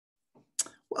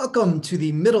Welcome to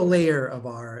the middle layer of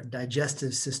our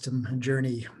digestive system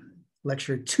journey,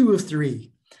 lecture 2 of 3.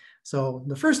 So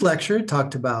the first lecture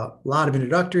talked about a lot of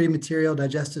introductory material,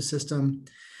 digestive system,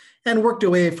 and worked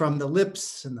away from the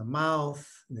lips and the mouth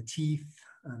and the teeth,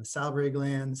 the salivary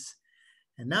glands.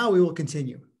 And now we will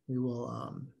continue. We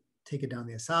will take it down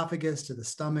the esophagus to the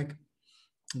stomach,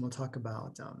 and we'll talk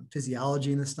about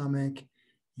physiology in the stomach.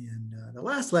 And the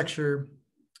last lecture,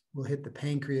 we'll hit the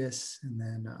pancreas and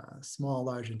then small,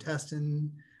 large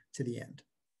intestine to the end.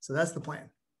 So that's the plan.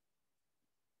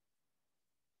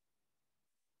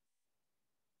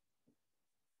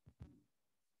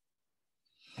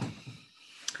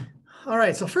 All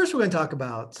right, so first we're going to talk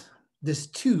about this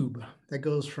tube that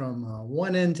goes from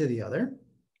one end to the other,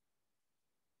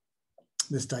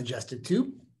 this digestive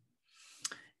tube.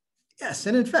 Yes,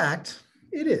 and in fact,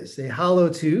 it is a hollow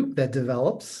tube that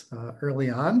develops early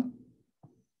on.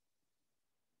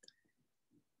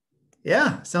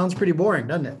 Yeah, sounds pretty boring,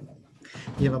 doesn't it?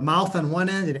 You have a mouth on one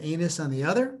end and anus on the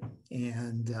other,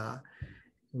 and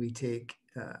we take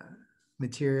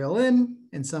material in,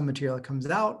 and some material comes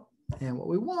out, and what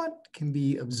we want can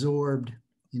be absorbed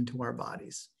into our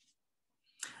bodies.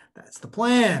 That's the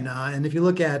plan. And if you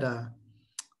look at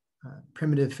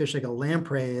primitive fish like a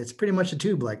lamprey, it's pretty much a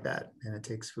tube like that, and it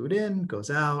takes food in, goes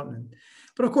out.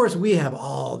 But of course, we have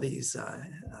all these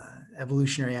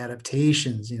evolutionary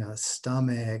adaptations,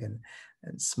 stomach and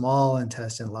small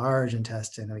intestine, large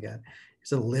intestine. We got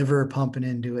there's a liver pumping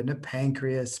into it and a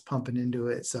pancreas pumping into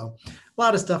it. So a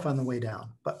lot of stuff on the way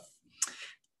down. But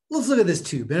let's look at this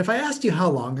tube. And if I asked you how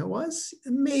long it was,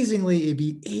 amazingly, it'd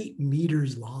be 8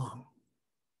 meters long.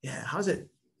 Yeah, how's it?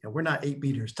 We're not 8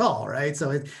 meters tall, right?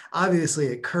 So obviously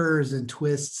it curves and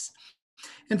twists.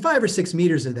 And 5 or 6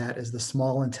 meters of that is the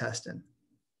small intestine.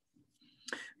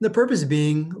 The purpose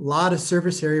being a lot of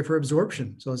surface area for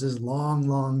absorption. So it's this long,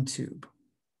 long tube.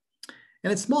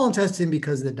 And it's small intestine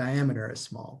because the diameter is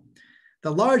small.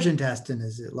 The large intestine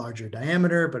is a larger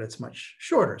diameter, but it's much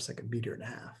shorter. It's like 1.5 meters.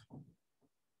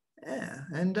 Yeah,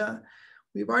 and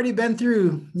we've already been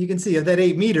through, you can see at that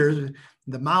 8 meters,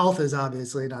 the mouth is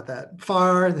obviously not that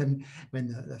far. Then when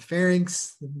the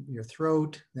pharynx, your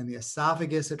throat, then the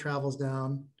esophagus, it travels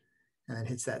down and it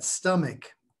hits that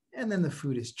stomach. And then the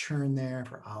food is churned there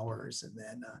for hours. And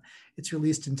then it's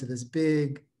released into this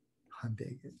big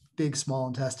small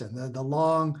intestine. The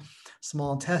long,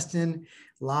 small intestine,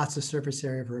 lots of surface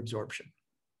area for absorption.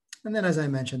 And then, as I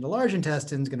mentioned, the large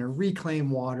intestine is going to reclaim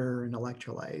water and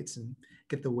electrolytes and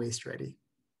get the waste ready.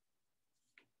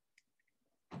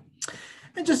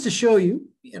 And just to show you,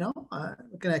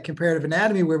 looking at comparative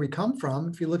anatomy where we come from,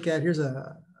 if you look at, here's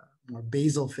a more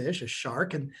basal fish, a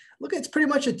shark, and look, it's pretty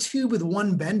much a tube with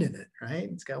one bend in it, right?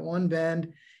 It's got one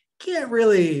bend. Can't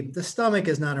really, the stomach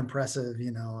is not impressive,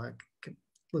 it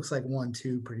looks like one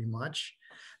tube pretty much.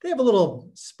 They have a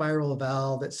little spiral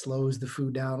valve that slows the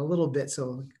food down a little bit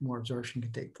so more absorption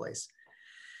can take place.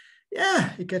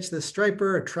 Yeah, you catch the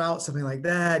striper, a trout, something like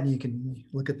that, and you can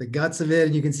look at the guts of it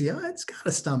and you can see, oh, it's got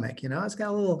a stomach, it's got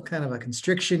a little kind of a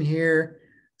constriction here.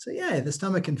 So yeah, the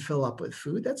stomach can fill up with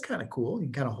food. That's kind of cool. You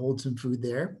can kind of hold some food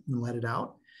there and let it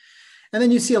out. And then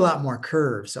you see a lot more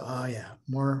curves. So, oh yeah,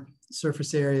 more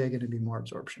surface area, going to be more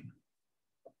absorption.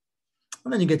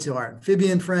 And then you get to our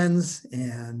amphibian friends,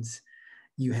 and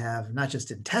you have not just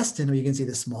intestine, but you can see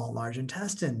the small, large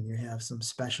intestine. You have some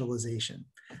specialization.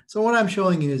 So what I'm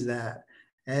showing you is that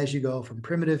as you go from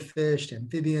primitive fish to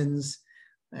amphibians,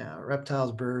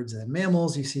 reptiles, birds, and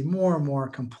mammals, you see more and more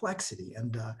complexity.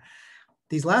 And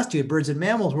these last two, birds and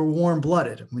mammals, were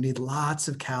warm-blooded. We need lots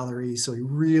of calories, so we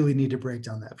really need to break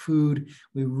down that food.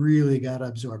 We really got to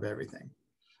absorb everything.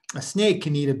 A snake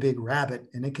can eat a big rabbit,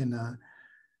 and it can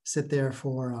sit there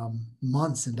for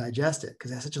months and digest it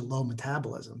because it has such a low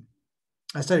metabolism.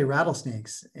 I study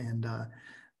rattlesnakes, and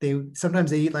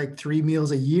sometimes they eat like 3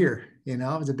 meals a year.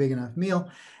 It's a big enough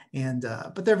meal, and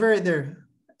but they're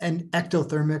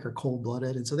ectothermic or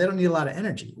cold-blooded, and so they don't need a lot of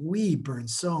energy. We burn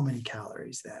so many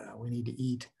calories that we need to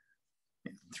eat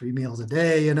 3 meals a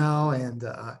day, and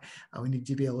we need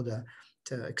to be able to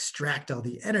extract all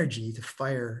the energy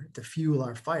to fuel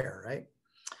our fire, right?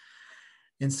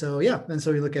 And so, yeah, and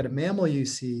so you look at a mammal, you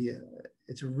see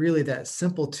it's really that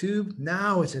simple tube.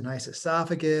 Now it's a nice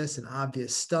esophagus, an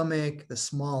obvious stomach. The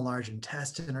small and large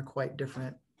intestine are quite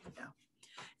different. Yeah.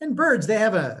 And birds, they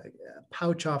have a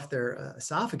pouch off their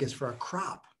esophagus for a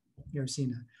crop. You ever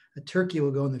seen a turkey will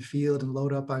go in the field and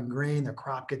load up on grain, their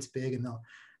crop gets big, and they'll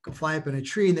go fly up in a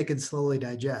tree and they can slowly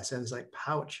digest. So there's like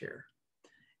pouch here.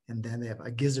 And then they have a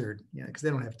gizzard, because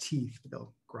they don't have teeth, but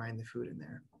they'll grind the food in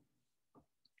there.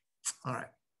 All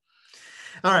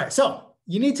right. So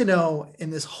you need to know in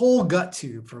this whole gut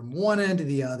tube from one end to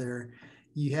the other,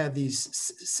 you have these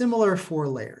similar 4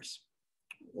 layers.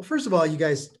 Well, first of all, you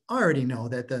guys already know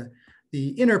that the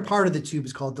inner part of the tube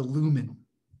is called the lumen.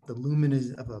 The lumen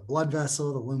is of a blood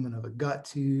vessel, the lumen of a gut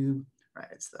tube, right?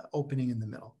 It's the opening in the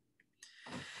middle.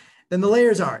 Then the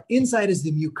layers are, inside is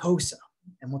the mucosa.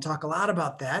 And we'll talk a lot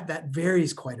about that. That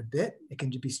varies quite a bit. It can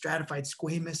be stratified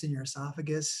squamous in your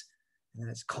esophagus, and then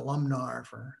it's columnar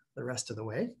for the rest of the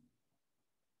way.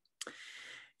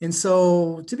 And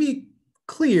so to be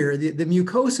clear, the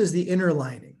mucosa is the inner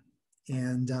lining.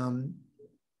 And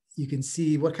you can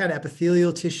see what kind of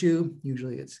epithelial tissue.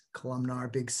 Usually it's columnar,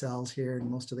 big cells here in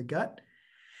most of the gut.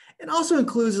 It also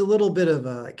includes a little bit of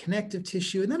a connective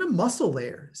tissue and then a muscle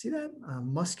layer. See that?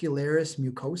 Muscularis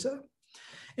mucosa.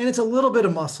 And it's a little bit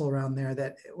of muscle around there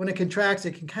that when it contracts,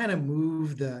 it can kind of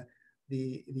move the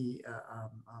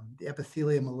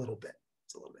epithelium a little bit.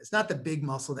 It's not the big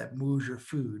muscle that moves your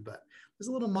food, but there's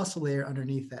a little muscle layer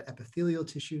underneath that epithelial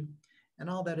tissue, and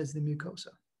all that is the mucosa.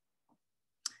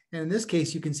 And in this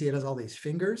case, you can see it has all these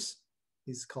fingers.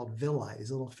 These are called villi,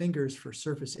 these little fingers for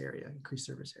surface area, increased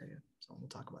surface area. So we'll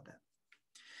talk about that.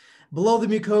 Below the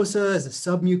mucosa is the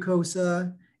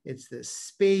submucosa. It's this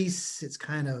space. It's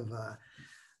kind of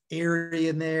area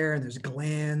in there, and there's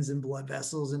glands and blood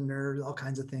vessels and nerves, all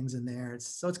kinds of things in there.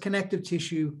 So it's connective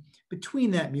tissue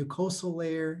between that mucosal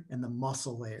layer and the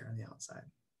muscle layer on the outside.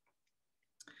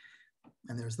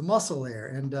 And there's the muscle layer.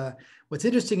 And what's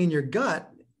interesting in your gut,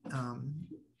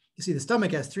 you see the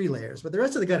stomach has 3 layers, but the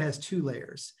rest of the gut has 2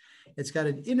 layers. It's got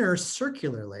an inner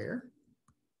circular layer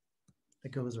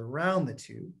that goes around the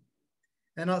tube.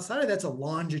 And outside of that's a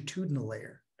longitudinal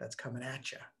layer that's coming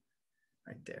at you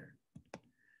right there.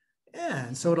 Yeah,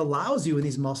 and so it allows you when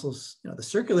these muscles, the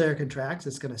circular layer contracts,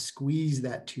 it's going to squeeze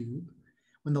that tube.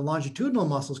 When the longitudinal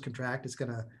muscles contract, it's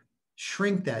going to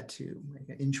shrink that tube, like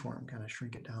an inchworm, kind of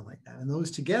shrink it down like that. And those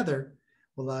together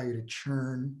will allow you to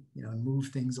churn, and move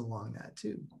things along that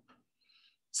tube.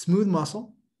 Smooth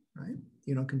muscle, right?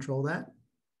 You don't control that.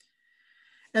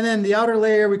 And then the outer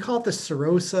layer, we call it the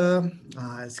serosa.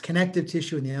 It's connective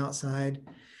tissue on the outside.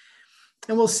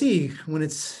 And we'll see when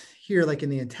it's here, like in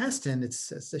the intestine,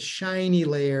 it's a shiny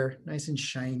layer, nice and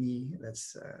shiny.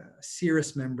 That's a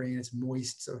serous membrane. It's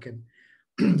moist, so it can,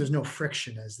 there's no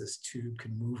friction as this tube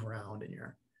can move around in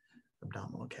your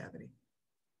abdominal cavity.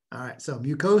 All right, so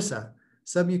mucosa,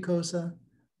 submucosa,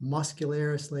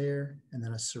 muscularis layer, and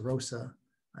then a serosa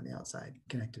on the outside,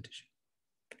 connective tissue.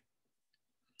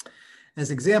 As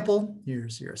an example,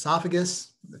 here's your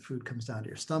esophagus. The food comes down to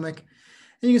your stomach.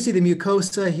 And you can see the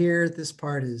mucosa here. This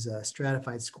part is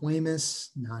stratified squamous,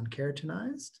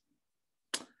 non-keratinized.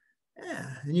 Yeah,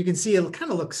 and you can see it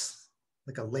kind of looks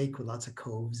like a lake with lots of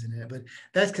coves in it, but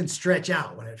that can stretch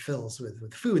out when it fills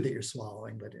with food that you're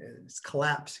swallowing, but it's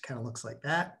collapsed. It kind of looks like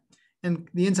that. And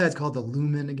the inside is called the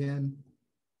lumen again.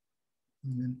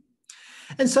 Lumen.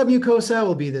 And submucosa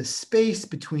will be the space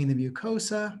between the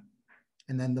mucosa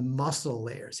and then the muscle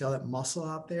layer. See all that muscle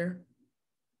out there?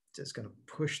 It's just going to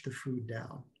push the food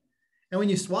down. And when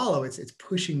you swallow, it's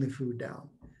pushing the food down.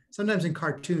 Sometimes in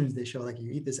cartoons, they show like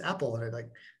you eat this apple and it like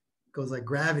goes like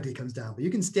gravity comes down, but you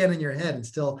can stand on your head and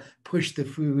still push the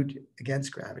food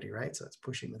against gravity, right? So it's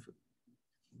pushing the food.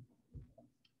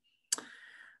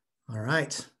 All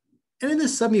right. And in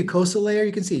this submucosal layer,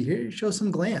 you can see here, it shows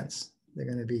some glands. They're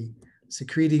going to be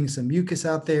secreting some mucus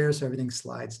out there, so everything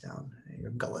slides down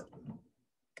your gullet.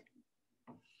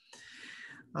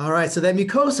 All right, so that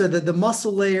mucosa, the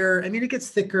muscle layer, I mean, it gets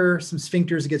thicker. Some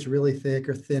sphincters, it gets really thick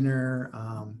or thinner.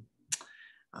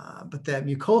 But that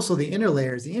mucosal, the inner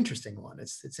layer, is the interesting one.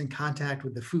 It's in contact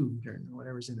with the food or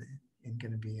whatever's in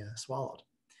going to be swallowed.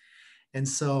 And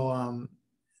so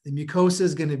the mucosa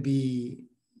is going to be,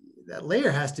 that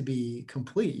layer has to be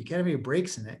complete. You can't have any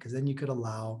breaks in it because then you could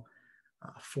allow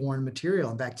foreign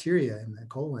material and bacteria in the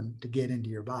colon to get into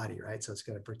your body, right? So it's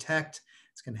going to protect.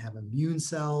 It's going to have immune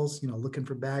cells, looking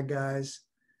for bad guys,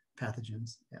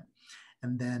 pathogens. Yeah.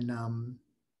 And then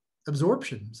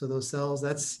absorption. So those cells,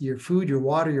 that's your food, your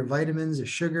water, your vitamins, your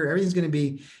sugar, everything's going to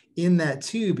be in that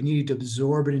tube and you need to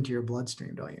absorb it into your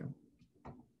bloodstream, don't you?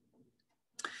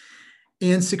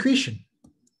 And secretion,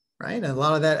 right? And a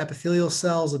lot of that epithelial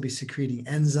cells will be secreting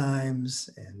enzymes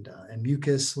and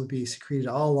mucus will be secreted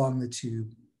all along the tube,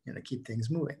 to keep things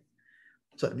moving.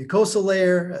 So the mucosal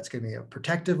layer, that's going to be a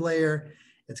protective layer.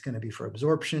 It's going to be for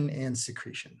absorption and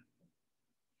secretion.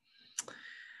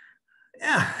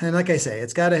 Yeah, and like I say,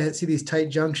 it's got to see these tight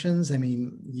junctions. I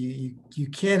mean, you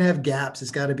can't have gaps.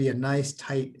 It's got to be a nice,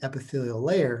 tight epithelial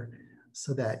layer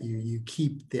so that you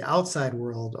keep the outside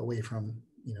world away from,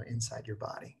 inside your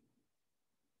body.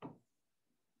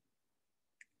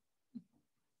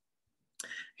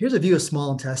 Here's a view of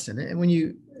small intestine. And when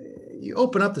you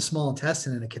open up the small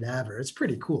intestine in a cadaver, it's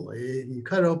pretty cool. You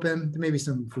cut it open, there may be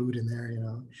some food in there,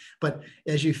 but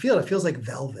as you feel it, feels like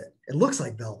velvet. It looks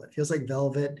like velvet, it feels like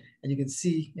velvet. And you can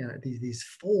see, these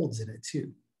folds in it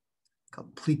too,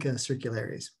 called plica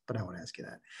circularis, but I won't ask you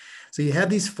that. So you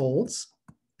have these folds.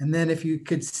 And then if you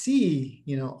could see,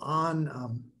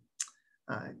 on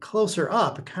closer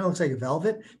up, it kind of looks like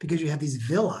velvet because you have these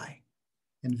villi.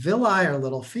 And villi are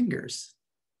little fingers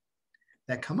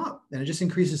that come up, and it just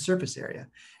increases surface area.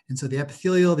 And so the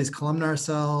epithelial, these columnar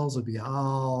cells will be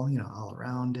all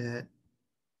around it.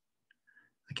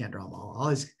 I can't draw them all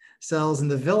these cells,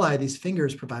 and the villi, these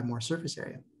fingers, provide more surface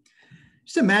area.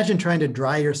 Just imagine trying to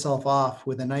dry yourself off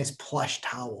with a nice plush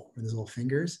towel with those little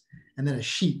fingers, and then a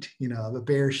sheet, a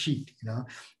bare sheet.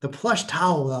 The plush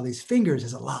towel with all these fingers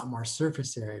has a lot more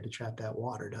surface area to trap that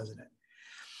water, doesn't it?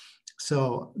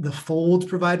 So the folds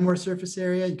provide more surface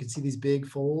area. You can see these big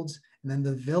folds. And then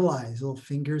the villi, these little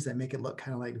fingers that make it look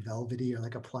kind of like velvety or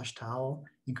like a plush towel,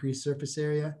 increase surface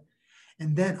area.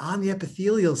 And then on the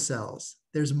epithelial cells,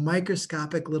 there's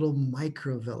microscopic little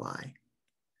microvilli.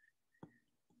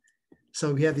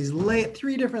 So we have these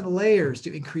 3 different layers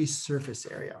to increase surface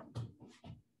area.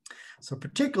 So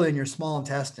particularly in your small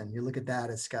intestine, you look at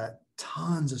that, it's got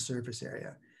tons of surface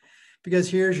area. Because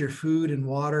here's your food and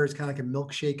water. It's kind of like a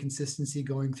milkshake consistency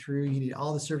going through. You need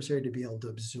all the surface area to be able to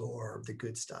absorb the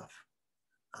good stuff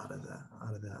out of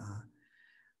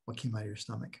what came out of your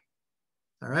stomach.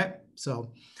 All right.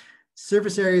 So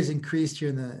surface area is increased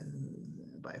here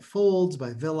by folds,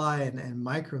 by villi, and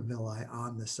microvilli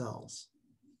on the cells.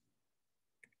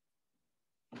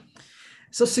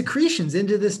 So secretions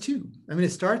into this too. I mean,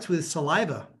 it starts with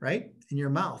saliva, right, in your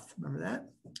mouth. Remember that?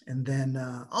 And then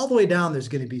all the way down, there's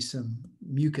going to be some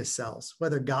mucus cells,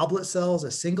 whether goblet cells,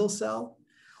 a single cell,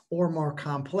 or more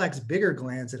complex, bigger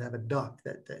glands that have a duct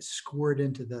that squirt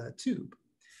into the tube.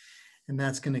 And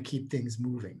that's going to keep things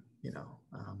moving, It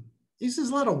uses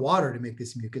a lot of water to make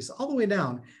this mucus all the way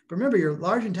down. But remember, your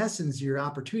large intestine is your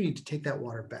opportunity to take that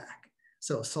water back.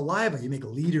 So saliva, you make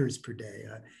liters per day.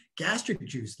 Gastric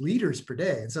juice, liters per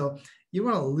day. And so you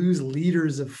want to lose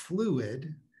liters of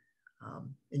fluid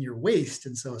in your waste.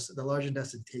 And so the large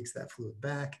intestine takes that fluid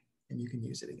back and you can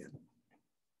use it again.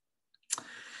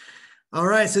 All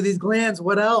right, so these glands,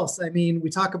 what else? I mean, we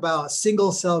talk about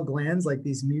single cell glands like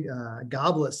these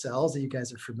goblet cells that you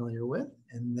guys are familiar with.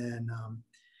 And then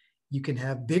you can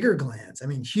have bigger glands. I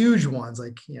mean, huge ones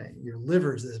like your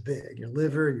liver is this big, your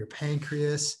liver, your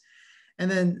pancreas.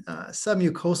 And then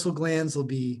submucosal glands will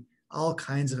be all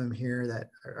kinds of them here that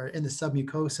are in the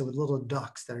submucosa with little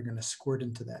ducts that are going to squirt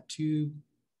into that tube.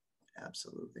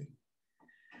 Absolutely.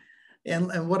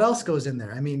 And what else goes in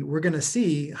there? I mean, we're going to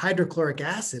see hydrochloric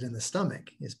acid in the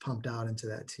stomach is pumped out into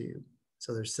that tube.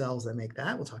 So there's cells that make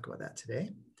that. We'll talk about that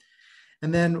today.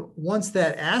 And then once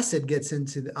that acid gets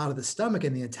out of the stomach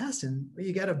and the intestine,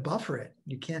 you got to buffer it.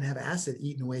 You can't have acid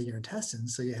eating away your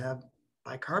intestines. So you have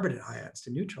bicarbonate ions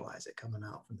to neutralize it coming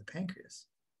out from the pancreas.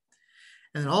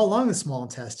 And then all along the small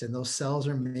intestine, those cells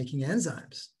are making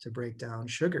enzymes to break down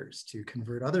sugars, to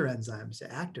convert other enzymes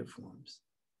to active forms.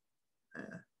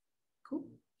 Cool.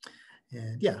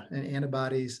 And yeah, and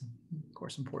antibodies, of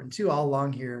course, important too, all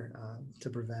along here to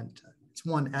prevent, it's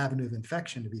one avenue of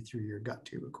infection to be through your gut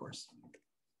tube, of course.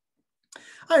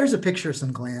 Here's a picture of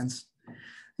some glands.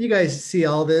 You guys see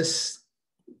all this.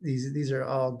 These are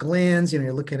all glands,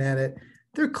 you're looking at it.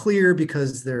 They're clear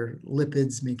because they're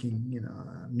lipids making,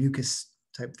 mucus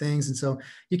type things. And so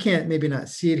you can't maybe not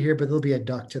see it here, but there'll be a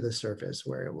duct to the surface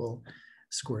where it will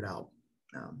squirt out.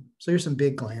 So here's some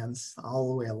big glands all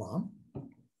the way along.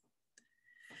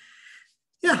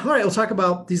 Yeah, all right, we'll talk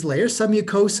about these layers.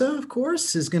 Submucosa, of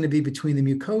course, is going to be between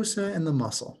the mucosa and the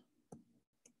muscle.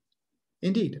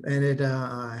 Indeed, and it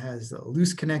has a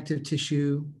loose connective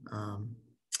tissue,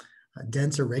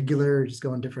 dense or regular, just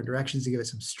go in different directions to give it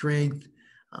some strength.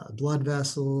 Blood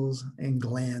vessels and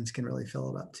glands can really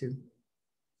fill it up too.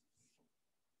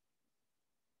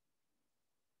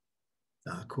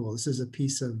 Cool, this is a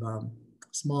piece of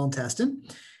small intestine.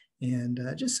 And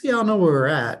just so y'all know where we're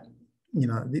at,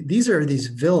 these are these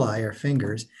villi or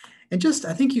fingers. And just,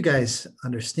 I think you guys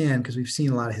understand, because we've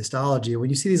seen a lot of histology, when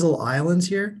you see these little islands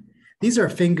here, these are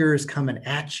fingers coming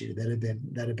at you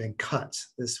that have been cut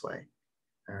this way.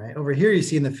 All right, over here you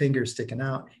see the fingers sticking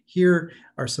out. Here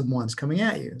are some ones coming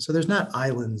at you. So there's not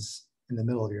islands in the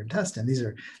middle of your intestine. These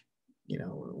are,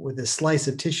 with this slice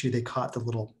of tissue, they caught the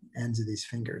little ends of these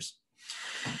fingers.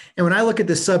 And when I look at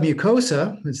the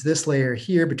submucosa, it's this layer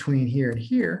here between here and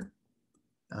here,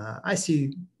 I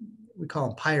see, we call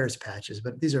them Peyer's patches,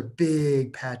 but these are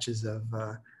big patches of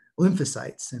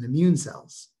lymphocytes and immune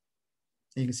cells.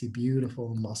 And you can see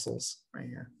beautiful muscles right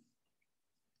here.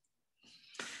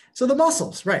 So the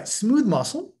muscles, right? Smooth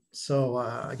muscle. So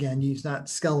again, it's not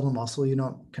skeletal muscle. You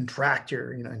don't contract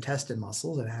your intestine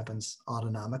muscles. It happens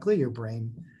autonomically. Your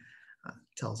brain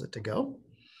tells it to go.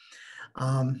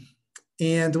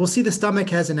 And we'll see the stomach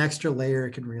has an extra layer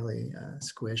it can really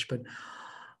squish, but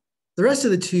the rest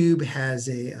of the tube has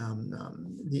the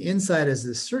inside is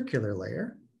this circular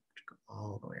layer, which goes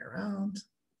all the way around.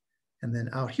 And then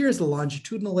out here is the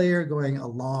longitudinal layer going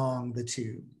along the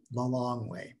tube, the long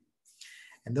way.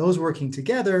 And those working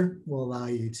together will allow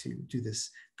you to do this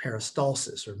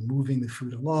peristalsis, or moving the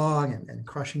food along and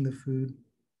crushing the food.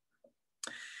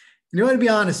 And I want to be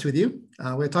honest with you.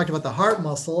 We talked about the heart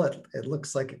muscle. It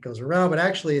looks like it goes around, but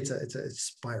actually it's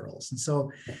spirals. And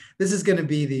so this is going to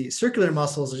be the circular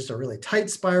muscles, just a really tight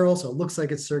spiral. So it looks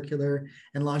like it's circular,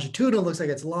 and longitudinal looks like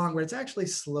it's long, but it's actually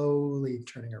slowly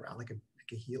turning around like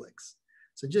a helix.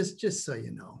 So just so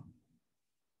you know.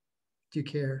 Do you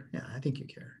care? Yeah, I think you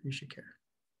care. You should care.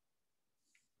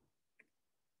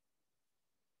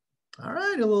 All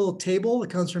right, a little table that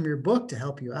comes from your book to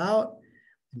help you out.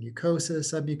 Mucosa,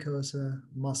 submucosa,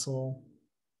 muscle,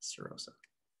 serosa.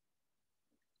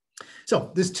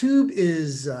 So this tube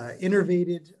is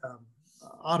innervated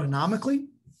autonomically.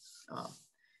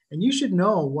 And you should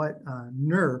know what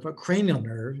nerve, what cranial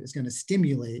nerve is going to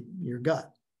stimulate your gut.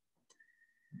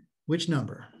 Which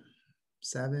number?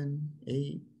 7,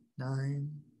 8,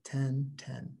 9, 10,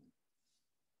 10.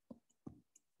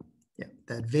 Yeah,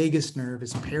 that vagus nerve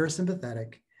is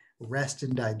parasympathetic, rest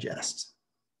and digest.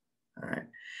 All right.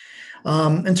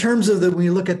 In terms of when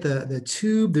you look at the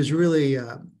tube, there's really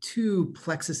two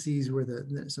plexuses where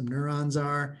some neurons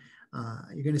are.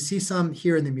 You're going to see some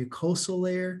here in the mucosal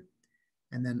layer,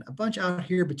 and then a bunch out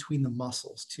here between the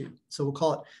muscles too. So we'll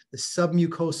call it the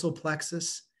submucosal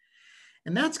plexus.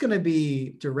 And that's going to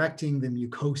be directing the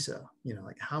mucosa,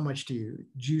 like how much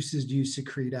juices do you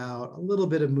secrete out, a little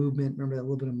bit of movement, remember that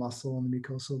little bit of muscle in the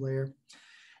mucosal layer.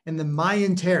 And the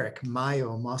myenteric,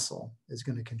 myo muscle, is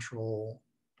going to control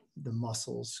the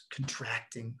muscles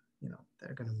contracting,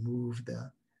 they're going to move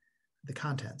the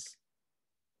contents.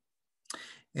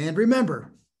 And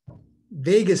remember,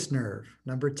 vagus nerve,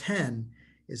 number 10,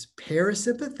 is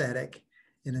parasympathetic,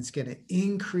 and it's going to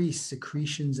increase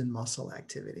secretions and muscle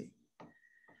activity.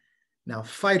 Now,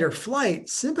 fight or flight,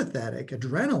 sympathetic,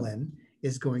 adrenaline,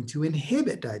 is going to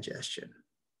inhibit digestion.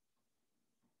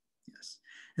 Yes.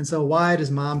 And so why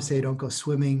does mom say don't go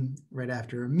swimming right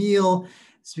after a meal?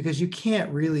 It's because you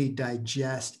can't really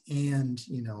digest and,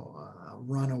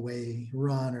 run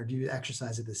or do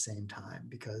exercise at the same time,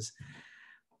 because,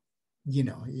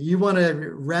 you want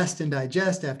to rest and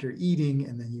digest after eating,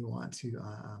 and then you want to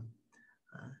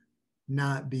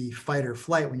not be fight or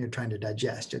flight when you're trying to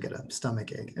digest. You'll get a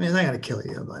stomach ache. I mean, it's not going to kill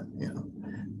you, but,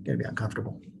 going to be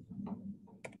uncomfortable.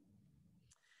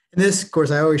 And this, of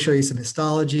course, I always show you some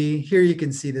histology. Here you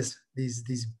can see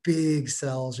these big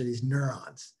cells, or these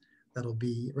neurons that'll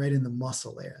be right in the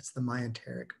muscle layer. It's the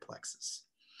myenteric plexus.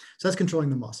 So that's controlling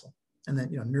the muscle. And then,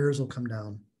 nerves will come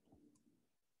down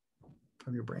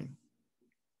from your brain.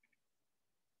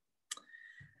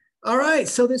 All right,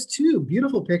 so this tube,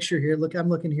 beautiful picture here. Look, I'm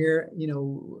looking here,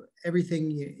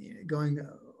 everything going.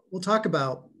 We'll talk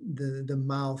about the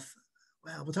mouth.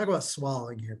 Well, we'll talk about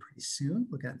swallowing here pretty soon.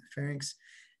 Look at the pharynx.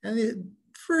 And the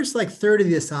first third of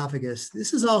the esophagus,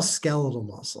 this is all skeletal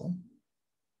muscle.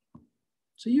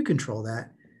 So you control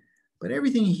that. But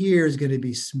everything here is going to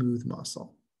be smooth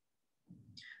muscle.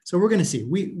 So we're going to see,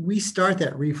 we start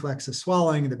that reflex of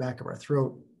swallowing in the back of our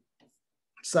throat.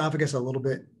 Esophagus a little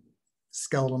bit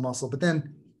skeletal muscle, but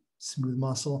then smooth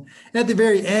muscle. And at the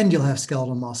very end, you'll have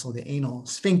skeletal muscle, the anal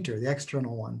sphincter, the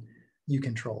external one, you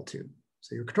control too.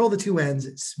 So you control the two ends,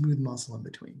 it's smooth muscle in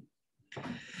between.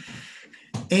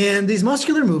 And these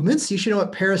muscular movements, you should know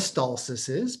what peristalsis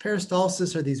is.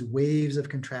 Peristalsis are these waves of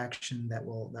contraction that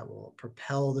will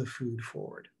propel the food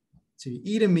forward. So you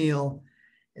eat a meal,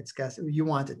 you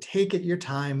want to take your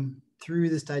time through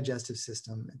this digestive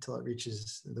system until it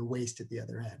reaches the waist at the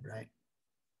other end, right?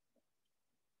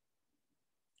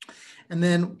 And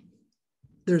then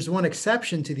there's one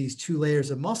exception to these two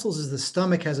layers of muscles, is the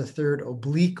stomach has a third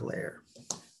oblique layer.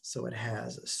 So it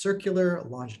has a circular, a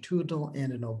longitudinal,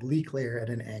 and an oblique layer at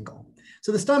an angle.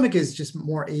 So the stomach is just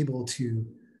more able to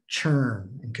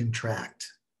churn and contract,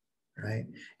 right?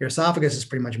 Your esophagus is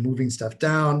pretty much moving stuff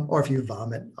down, or if you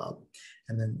vomit up.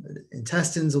 And then the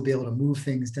intestines will be able to move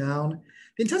things down.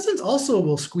 The intestines also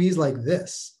will squeeze like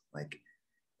this, like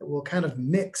it will kind of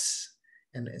mix.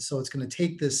 And so it's going to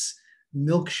take this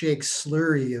milkshake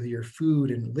slurry of your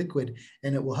food and liquid,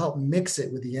 and it will help mix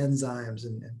it with the enzymes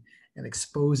and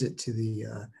expose it to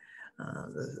the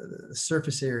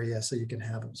surface area so you can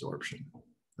have absorption.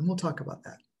 And we'll talk about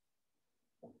that.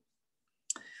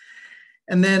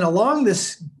 And then along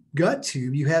this gut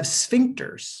tube, you have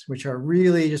sphincters, which are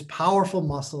really just powerful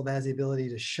muscle that has the ability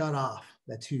to shut off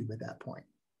the tube at that point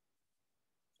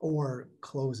or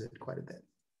close it quite a bit.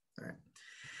 All right.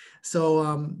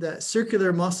 So the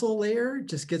circular muscle layer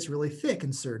just gets really thick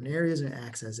in certain areas and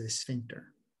acts as a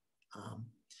sphincter.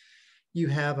 You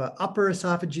have an upper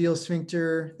esophageal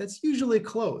sphincter that's usually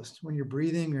closed. When you're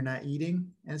breathing, you're not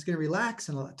eating, and it's going to relax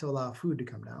to allow food to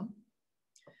come down.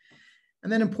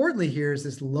 And then importantly here is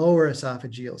this lower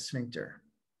esophageal sphincter.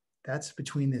 That's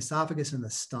between the esophagus and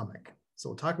the stomach. So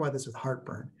we'll talk about this with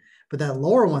heartburn. But that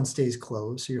lower one stays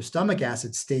closed, so your stomach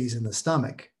acid stays in the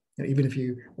stomach. You know, even if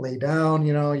you lay down,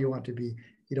 you don't want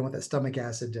that stomach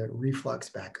acid to reflux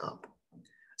back up.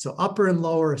 So upper and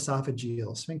lower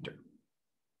esophageal sphincter.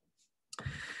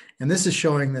 And this is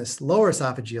showing this lower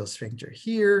esophageal sphincter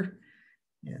here.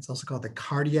 And it's also called the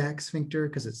cardiac sphincter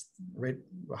because it's right,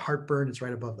 heartburn, it's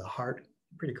right above the heart,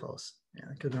 pretty close. Yeah,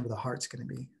 because remember the heart's going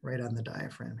to be right on the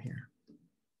diaphragm here.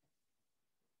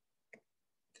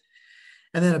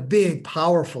 And then a big,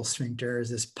 powerful sphincter is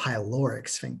this pyloric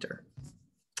sphincter.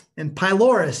 And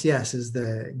pylorus, yes, is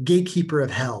the gatekeeper of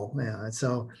hell. Yeah,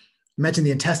 so imagine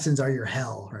the intestines are your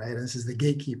hell, right? This is the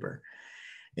gatekeeper.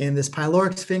 And this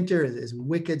pyloric sphincter is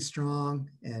wicked strong,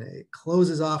 and it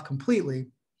closes off completely.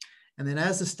 And then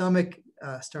as the stomach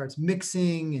starts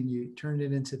mixing and you turn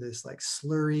it into this like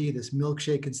slurry, this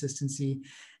milkshake consistency,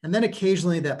 and then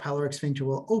occasionally that pyloric sphincter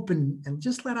will open and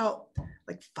just let out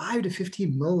like 5 to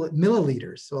 15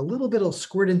 milliliters. So a little bit will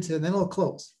squirt into, and then it'll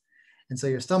close. And so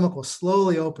your stomach will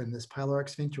slowly open. This pyloric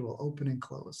sphincter will open and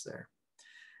close there.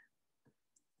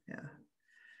 Yeah.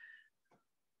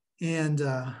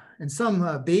 And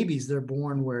some babies, they're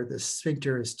born where the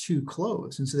sphincter is too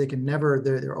closed. And so they can never,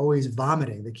 they're always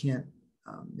vomiting. They can't,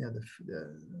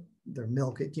 their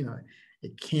milk,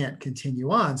 it can't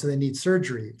continue on. So they need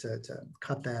surgery to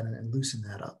cut that and loosen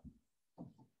that up.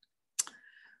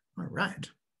 All right.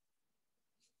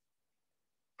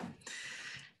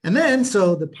 And then,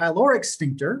 so the pyloric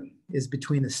sphincter is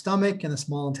between the stomach and the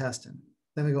small intestine.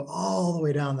 Then we go all the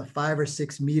way down the 5 or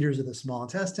 6 meters of the small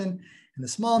intestine. And the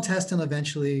small intestine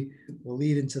eventually will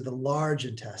lead into the large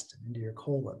intestine, into your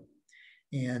colon.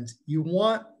 And you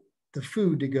want the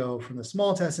food to go from the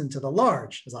small intestine to the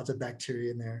large. There's lots of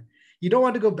bacteria in there. You don't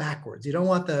want to go backwards. You don't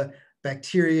want the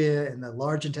bacteria and the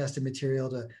large intestine material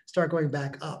to start going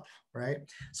back up, right?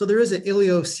 So there is an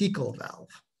ileocecal valve.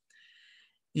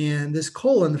 And this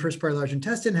colon, the first part of the large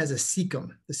intestine, has a cecum.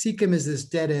 The cecum is this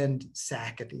dead end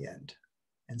sac at the end.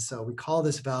 And so we call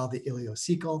this valve the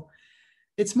ileocecal.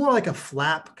 It's more like a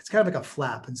flap. It's kind of like a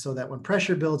flap. And so that when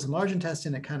pressure builds in large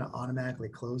intestine, it kind of automatically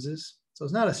closes. So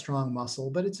it's not a strong muscle,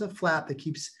 but it's a flap that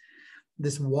keeps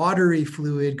this watery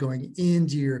fluid going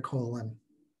into your colon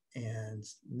and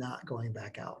not going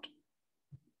back out.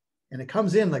 And it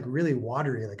comes in like really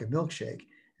watery, like a milkshake.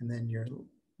 And then your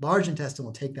large intestine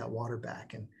will take that water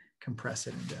back and compress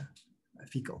it into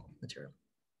fecal material.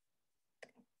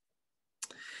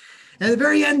 And at the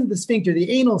very end of the sphincter,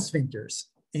 the anal sphincters.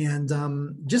 And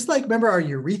just like, remember our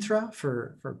urethra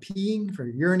for peeing,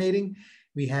 for urinating,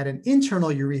 we had an internal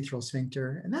urethral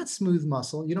sphincter, and that's smooth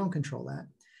muscle. You don't control that.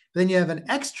 But then you have an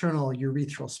external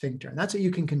urethral sphincter, and that's what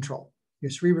you can control.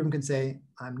 Your cerebrum can say,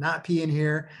 I'm not peeing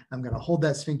here. I'm going to hold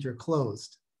that sphincter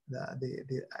closed,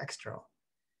 the external.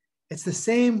 It's the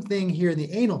same thing here in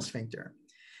the anal sphincter.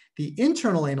 The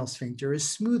internal anal sphincter is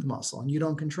smooth muscle, and you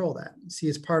don't control that. See,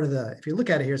 it's part of the, if you look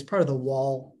at it here, it's part of the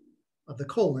wall of the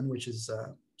colon, which is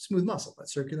smooth muscle, that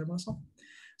circular muscle.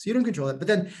 So you don't control it. But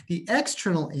then the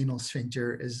external anal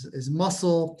sphincter is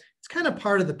muscle. It's kind of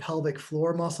part of the pelvic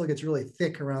floor muscle. It gets really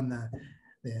thick around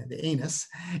the anus,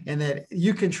 and that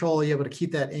you control, you're able to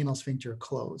keep that anal sphincter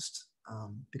closed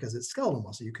because it's skeletal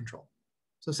muscle you control.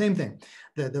 So same thing.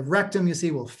 The rectum, you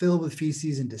see, will fill with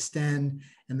feces and distend,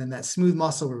 and then that smooth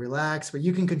muscle will relax, but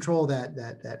you can control that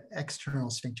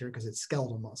external sphincter because it's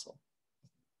skeletal muscle.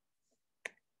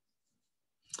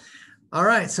 All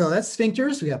right, so that's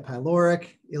sphincters. We have pyloric,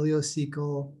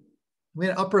 ileocecal, we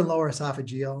had upper and lower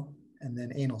esophageal, and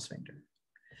then anal sphincter.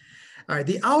 All right,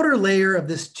 the outer layer of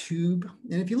this tube,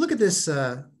 and if you look at this,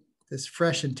 this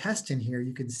fresh intestine here,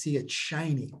 you can see it's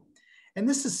shiny. And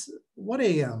this is what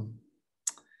a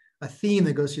theme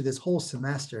that goes through this whole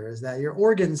semester is that your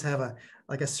organs have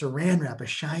like a saran wrap, a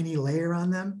shiny layer on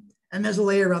them, and there's a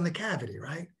layer around the cavity,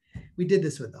 right? We did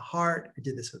this with the heart, we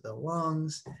did this with the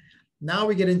lungs. Now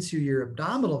we get into your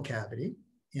abdominal cavity,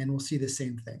 and we'll see the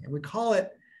same thing. And we call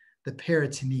it the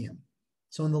peritoneum.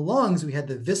 So in the lungs, we had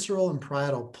the visceral and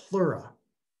parietal pleura.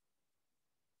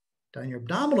 Down your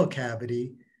abdominal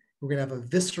cavity, we're going to have a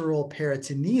visceral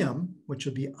peritoneum, which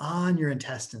will be on your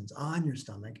intestines, on your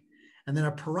stomach, and then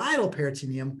a parietal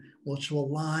peritoneum, which will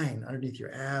line underneath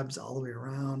your abs all the way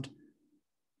around.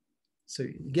 So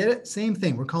you get it? Same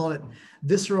thing. We're calling it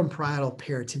visceral and parietal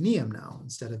peritoneum now,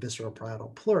 instead of visceral parietal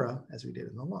pleura, as we did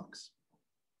in the lungs.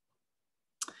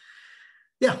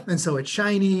 Yeah, and so it's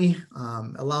shiny,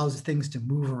 allows things to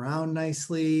move around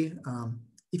nicely.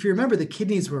 If you remember, the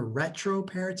kidneys were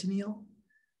retroperitoneal.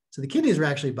 So the kidneys were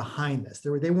actually behind this.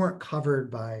 They weren't covered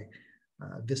by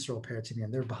visceral peritoneum.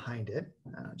 They're behind it,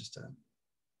 just to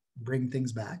bring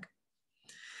things back.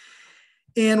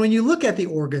 And when you look at the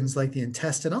organs like the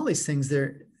intestine, all these things,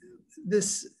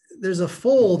 there's a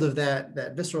fold of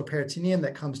that visceral peritoneum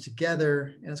that comes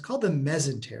together, and it's called the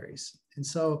mesenteries. And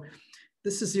so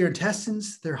this is your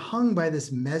intestines. They're hung by this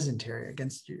mesentery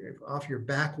off your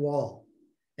back wall.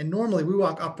 And normally we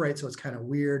walk upright, so it's kind of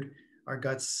weird. Our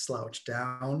guts slouch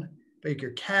down. But like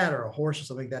your cat or a horse or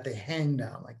something like that, they hang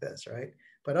down like this, right?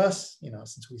 But us,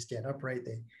 since we stand upright,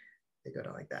 they go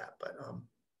down like that.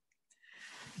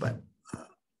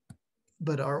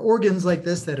 But our organs like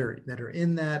this that are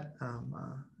in that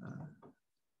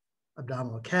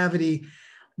abdominal cavity,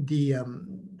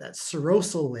 that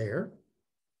serosal layer,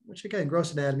 which again,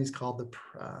 gross anatomy is called the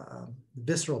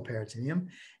visceral peritoneum.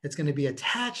 It's going to be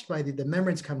attached by the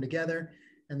membranes come together,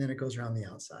 and then it goes around the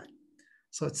outside.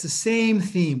 So it's the same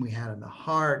theme we had in the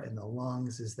heart and the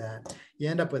lungs, is that you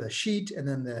end up with a sheet, and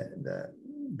then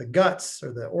the guts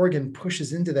or the organ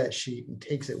pushes into that sheet and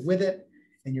takes it with it,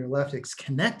 and you're left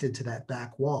connected to that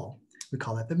back wall. We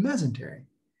call that the mesentery.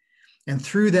 And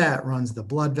through that runs the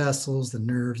blood vessels, the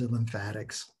nerves, and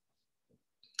lymphatics.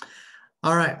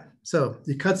 All right, so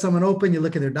you cut someone open, you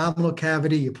look at their abdominal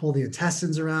cavity, you pull the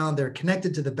intestines around, they're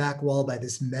connected to the back wall by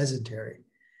this mesentery.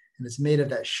 And it's made of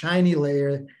that shiny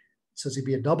layer. So it's going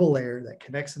to be a double layer that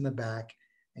connects in the back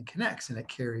and connects, and it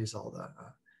carries all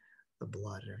the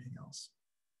blood and everything else.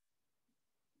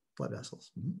 Blood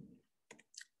vessels. Mm-hmm.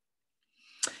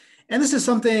 And this is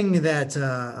something that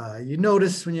you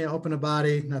notice when you open a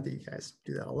body, not that you guys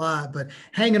do that a lot, but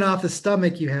hanging off the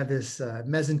stomach, you have this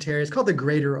mesentery. It's called the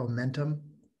greater omentum.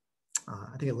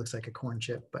 I think it looks like a corn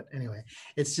chip, but anyway,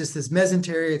 it's just this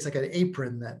mesentery. It's like an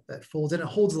apron that folds, and it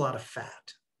holds a lot of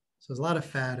fat. So there's a lot of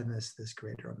fat in this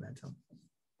greater omentum.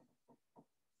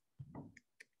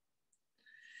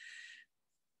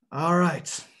 All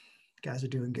right, guys are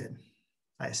doing good,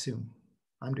 I assume.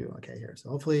 I'm doing okay here. So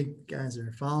hopefully you guys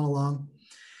are following along.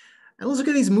 And let's look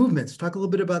at these movements. Talk a little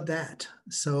bit about that.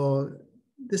 So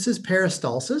this is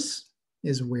peristalsis,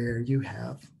 is where you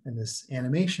have, in this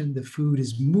animation, the food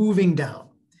is moving down.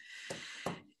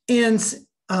 And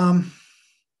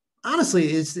honestly,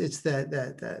 it's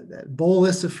that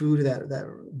bolus of food, that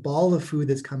ball of food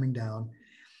that's coming down.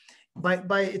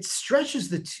 It stretches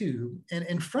the tube, and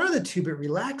in front of the tube it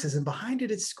relaxes, and behind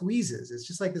it squeezes. It's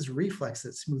just like this reflex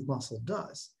that smooth muscle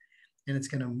does, and it's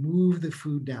going to move the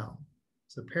food down.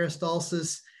 So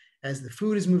peristalsis, as the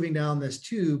food is moving down this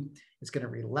tube, it's going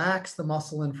to relax the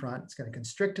muscle in front, it's going to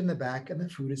constrict in the back, and the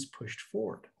food is pushed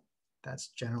forward. That's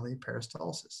generally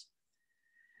peristalsis.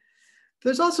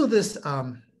 There's also this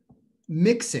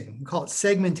mixing, we call it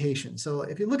segmentation. So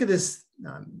if you look at this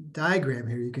diagram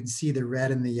here, you can see the red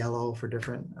and the yellow for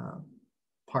different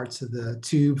parts of the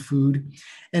tube food.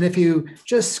 And if you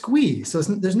just squeeze, so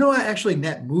there's no actually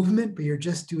net movement, but you're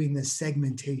just doing this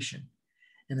segmentation,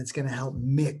 and it's going to help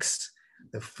mix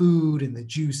the food and the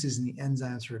juices and the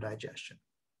enzymes for digestion.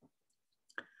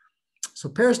 So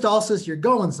peristalsis, you're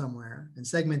going somewhere, and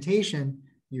segmentation,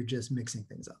 you're just mixing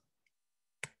things up.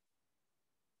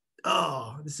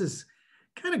 Oh, this is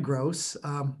kind of gross.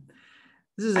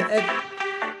 This is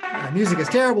music is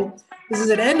terrible. This is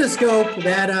an endoscope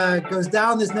that goes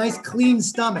down this nice clean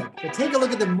stomach. But take a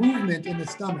look at the movement in the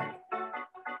stomach.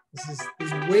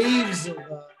 These waves of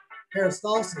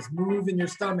peristalsis move in your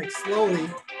stomach slowly.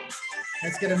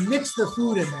 That's going to mix the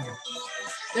food in there.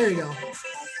 There you go.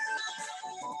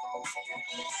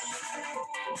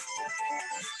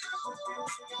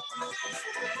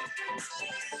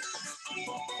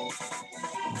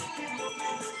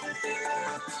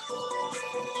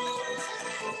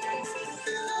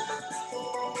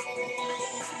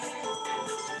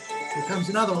 Here comes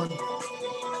another one.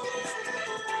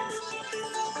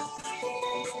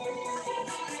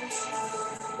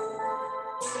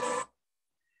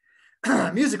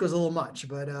 Music was a little much,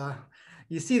 but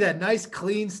you see that nice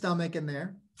clean stomach in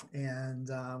there, and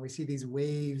we see these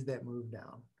waves that move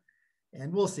down.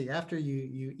 And we'll see after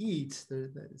you eat, the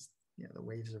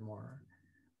waves are more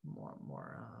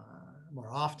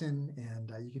often,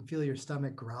 and you can feel your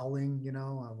stomach growling.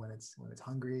 When it's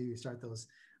hungry, you start those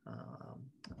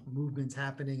movements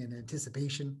happening in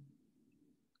anticipation.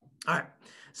 All right,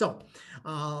 so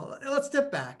let's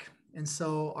step back. And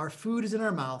so our food is in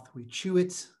our mouth. We chew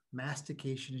it,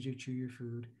 mastication as you chew your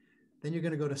food. Then you're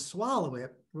going to go to swallow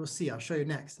it. We'll see. I'll show you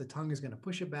next. The tongue is going to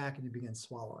push it back and you begin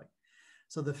swallowing.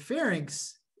 So the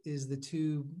pharynx is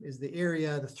the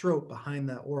area, the throat behind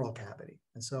the oral cavity.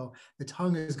 And so the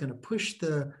tongue is going to push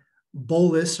the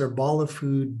bolus or ball of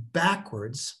food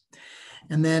backwards.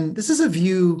 And then this is a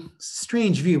view,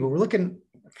 strange view, but we're looking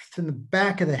from the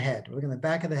back of the head. We're looking at the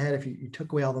back of the head if you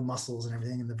took away all the muscles and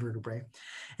everything in the vertebrae.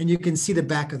 And you can see the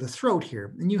back of the throat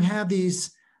here. And you have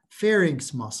these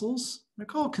pharynx muscles. They're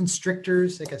called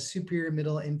constrictors, like a superior,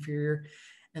 middle, inferior.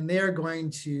 And they are going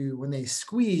to, when they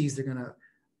squeeze, they're going to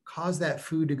cause that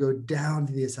food to go down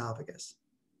to the esophagus.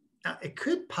 Now, it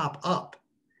could pop up,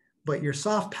 but your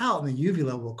soft palate and the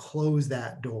uvula will close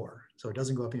that door so it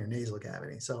doesn't go up in your nasal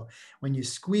cavity. So when you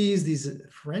squeeze these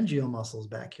pharyngeal muscles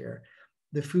back here,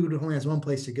 the food only has one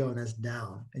place to go, and that's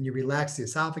down. And you relax the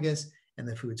esophagus, and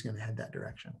the food's going to head that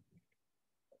direction.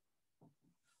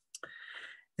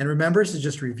 And remember, this is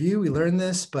just review. We learned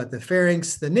this, but the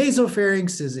pharynx, the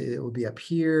nasopharynx, it will be up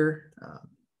here.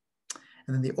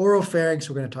 And then the oropharynx,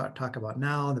 we're going to talk about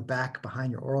now, the back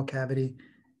behind your oral cavity,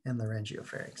 and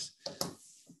laryngopharynx.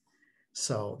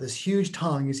 So this huge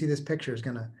tongue, you see this picture, is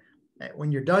going to,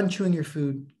 when you're done chewing your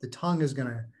food, the tongue is going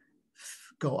to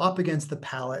go up against the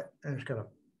palate, and it's going to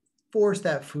force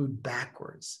that food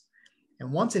backwards.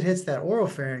 And once it hits that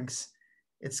oropharynx,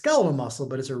 it's skeletal muscle,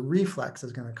 but it's a reflex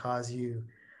that's going to cause you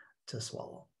to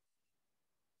swallow.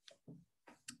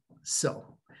 So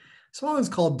swallowing is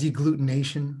called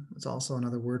deglutination. It's also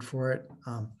another word for it.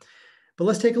 But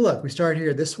let's take a look. We start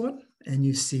here, this one, and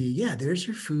you see, yeah, there's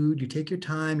your food. You take your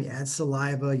time, you add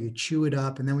saliva, you chew it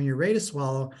up, and then when you're ready to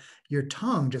swallow, your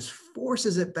tongue just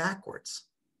forces it backwards.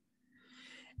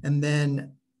 And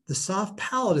then the soft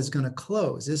palate is going to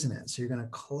close, isn't it? So you're going to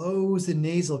close the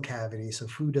nasal cavity so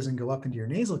food doesn't go up into your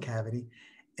nasal cavity.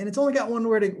 And it's only got one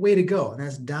way to go, and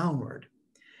that's downward.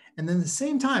 And then at the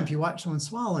same time, if you watch someone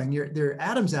swallowing, their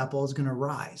Adam's apple is going to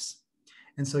rise.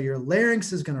 And so your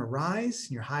larynx is going to rise,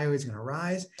 and your hyoid is going to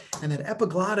rise, and then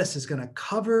epiglottis is going to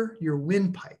cover your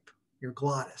windpipe, your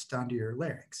glottis, down to your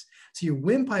larynx. So your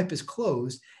windpipe is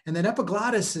closed, and then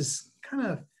epiglottis is kind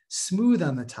of smooth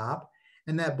on the top,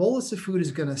 and that bolus of food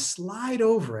is going to slide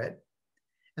over it.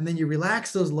 And then you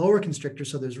relax those lower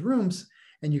constrictors so there's rooms,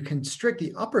 and you constrict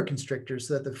the upper constrictors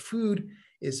so that the food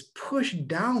is pushed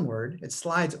downward. It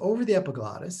slides over the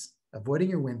epiglottis, avoiding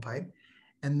your windpipe.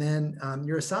 And then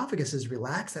your esophagus is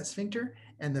relaxed, that sphincter,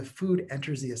 and the food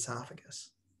enters the esophagus.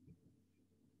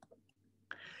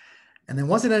 And then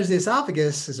once it enters the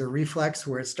esophagus, there's a reflex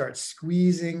where it starts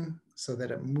squeezing so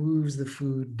that it moves the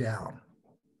food down.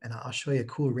 And I'll show you a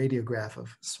cool radiograph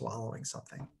of swallowing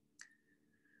something.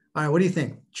 All right, what do you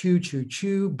think? Chew, chew,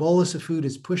 chew. Bolus of food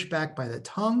is pushed back by the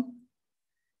tongue.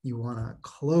 You want to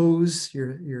close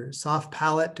your soft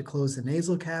palate to close the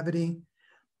nasal cavity.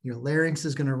 Your larynx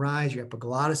is going to rise. Your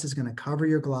epiglottis is going to cover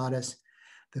your glottis.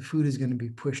 The food is going to be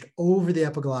pushed over the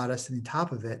epiglottis and the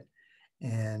top of it.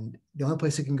 And the only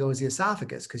place it can go is the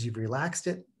esophagus because you've relaxed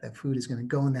it. That food is going to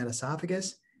go in that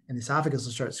esophagus, and the esophagus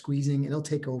will start squeezing. It'll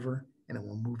take over, and it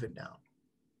will move it down.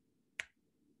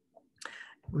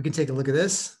 We can take a look at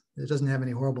this. It doesn't have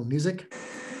any horrible music,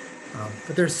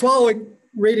 but they're swallowing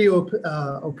radio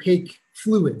opaque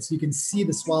fluids. You can see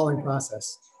the swallowing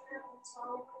process.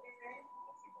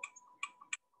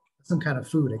 Some kind of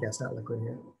food, I guess, not liquid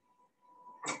here.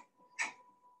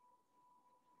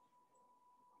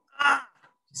 Ah,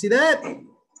 you see that?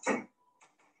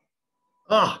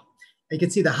 Oh, you can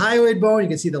see the hyoid bone, you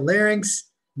can see the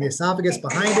larynx, the esophagus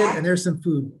behind it, and there's some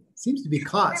food. Seems to be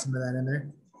caught, some of that in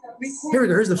there. Here we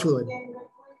go, here's the fluid.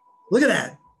 Look at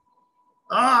that.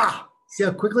 Ah, see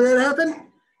how quickly that happened?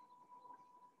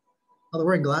 Oh, they're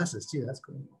wearing glasses too, that's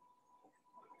cool.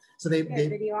 So they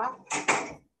video off.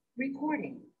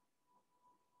 Recording.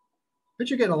 But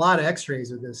you're getting a lot of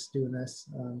x-rays with this, doing this,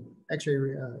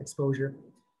 x-ray exposure.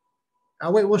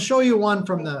 Wait, we'll show you one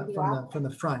from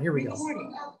the front. Here we go.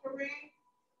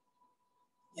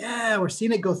 Yeah, we're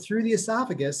seeing it go through the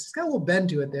esophagus. It's got a little bend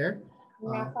to it there. Can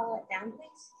you now follow it down,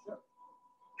 please?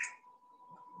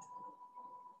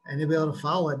 And you'll be able to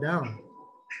follow it down.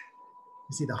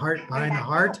 You see the heart behind the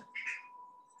heart.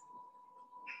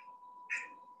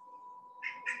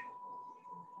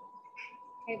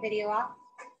 Okay, video off.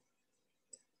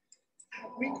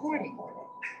 Recording.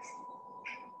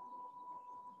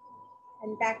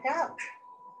 And back up.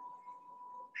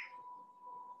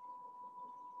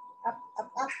 Up,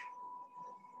 up, up.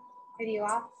 Video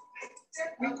off.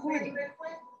 Recording.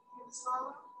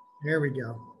 There we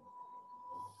go.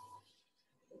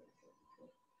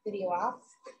 Video off.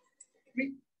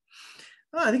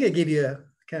 Well, I think I gave you a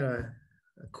kind of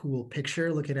a cool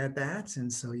picture looking at that.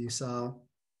 And so you saw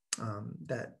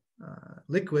that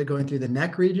liquid going through the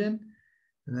neck region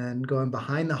and then going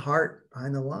behind the heart,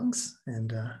 behind the lungs.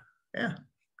 And yeah,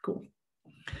 cool.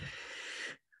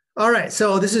 All right,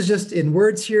 so this is just in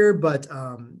words here, but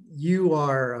you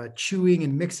are chewing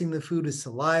and mixing the food with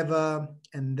saliva.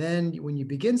 And then when you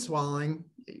begin swallowing,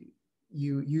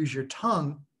 you use your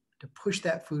tongue to push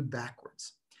that food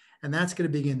backwards. And that's going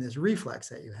to begin this reflex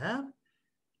that you have.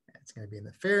 It's going to be in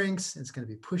the pharynx. It's going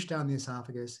to be pushed down the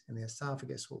esophagus, and the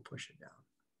esophagus will push it down.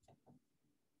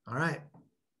 All right.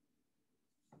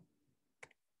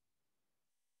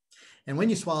 And when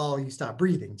you swallow, you stop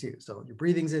breathing too. So your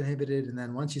breathing's inhibited, and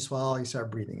then once you swallow, you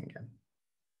start breathing again.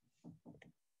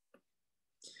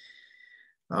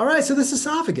 All right, so this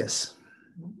esophagus,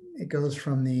 it goes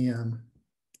from the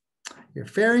your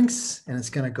pharynx, and it's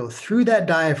going to go through that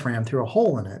diaphragm, through a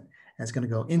hole in it, and it's going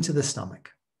to go into the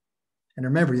stomach. And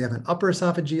remember, you have an upper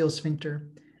esophageal sphincter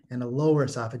and a lower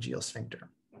esophageal sphincter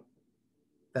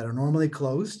that are normally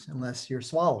closed unless you're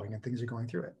swallowing and things are going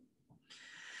through it.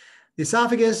 The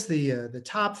esophagus, the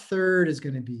top third is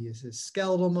going to be is a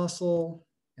skeletal muscle,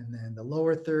 and then the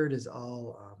lower third is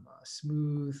all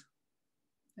smooth.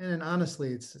 And then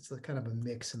honestly, it's a kind of a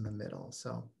mix in the middle.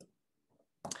 So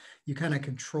you kind of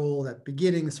control that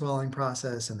beginning, the swallowing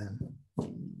process, and then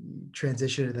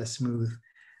transition to the smooth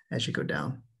as you go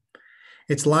down.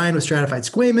 It's lined with stratified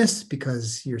squamous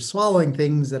because you're swallowing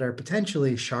things that are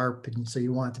potentially sharp, and so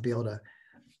you want to be able to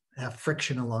have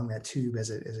friction along that tube as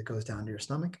it goes down to your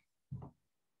stomach.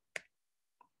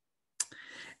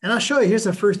 And I'll show you, here's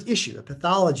the first issue, a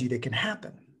pathology that can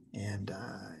happen. And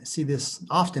I see this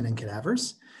often in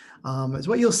cadavers. Is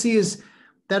what you'll see is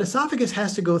that esophagus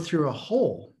has to go through a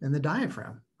hole in the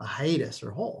diaphragm, a hiatus or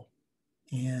hole.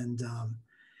 And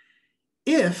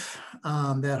if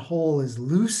that hole is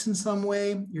loose in some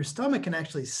way, your stomach can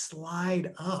actually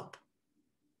slide up,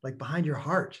 like behind your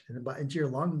heart and into your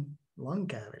lung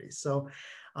cavities. So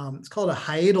it's called a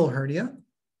hiatal hernia.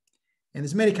 And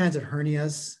there's many kinds of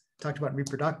hernias. Talked about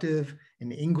reproductive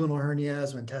and inguinal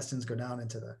hernias when intestines go down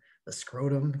into the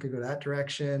scrotum, it could go that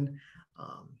direction.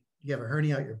 You have a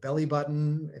hernia out your belly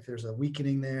button if there's a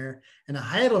weakening there. And a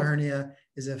hiatal hernia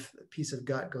is if a piece of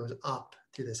gut goes up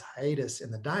through this hiatus in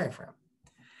the diaphragm.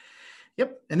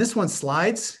 Yep, and this one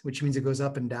slides, which means it goes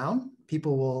up and down.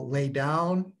 People will lay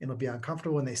down, it'll be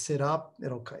uncomfortable. When they sit up,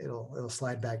 it'll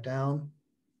slide back down.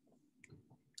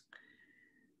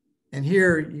 And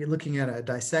here you're looking at a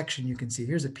dissection, you can see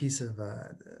here's a piece of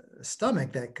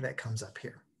stomach that comes up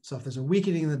here. So if there's a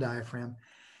weakening in the diaphragm,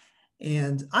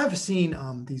 and I've seen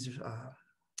these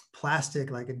plastic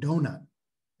like a donut,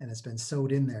 and it's been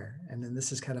sewed in there. And then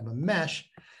this is kind of a mesh,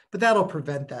 but that'll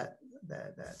prevent that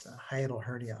hiatal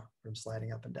hernia from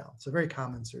sliding up and down. So very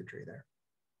common surgery there.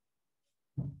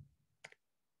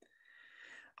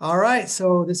 All right,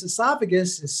 so this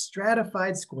esophagus is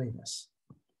stratified squamous.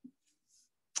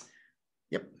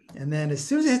 Yep, and then as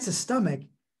soon as it hits the stomach,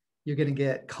 you're going to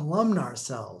get columnar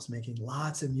cells making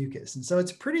lots of mucus. And so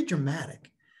it's pretty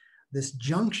dramatic, this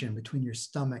junction between your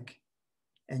stomach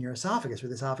and your esophagus, where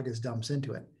the esophagus dumps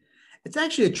into it. It's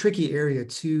actually a tricky area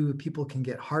too. People can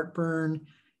get heartburn.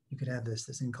 You could have this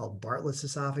thing called Bartlett's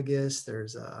esophagus.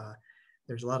 There's a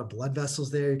lot of blood vessels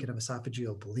there. You can have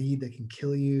esophageal bleed that can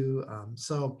kill you.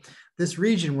 So this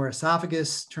region where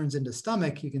esophagus turns into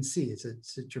stomach, you can see it's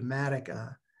a dramatic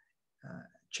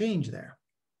change there.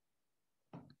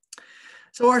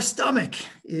 So our stomach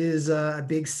is a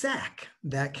big sack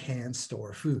that can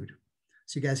store food.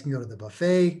 So you guys can go to the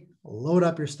buffet, load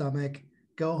up your stomach,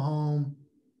 go home,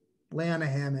 lay on a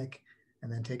hammock,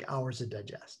 and then take hours to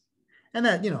digest. And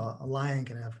that, you know, a lion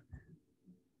can have,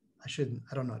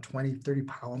 I don't know, 20, 30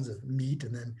 pounds of meat,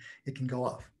 and then it can go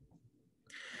off.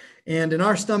 And in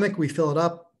our stomach, we fill it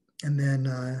up, and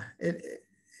then it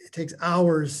takes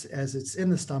hours as it's in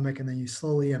the stomach, and then you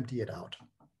slowly empty it out.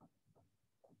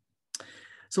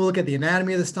 So we'll look at the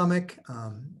anatomy of the stomach.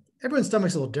 Everyone's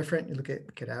stomach's a little different. You look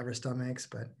at cadaver stomachs,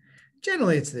 but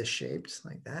generally it's this shape, just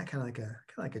like that, kind of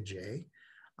like a J.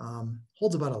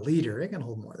 Holds about 1 liter. It can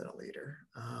hold more than 1 liter.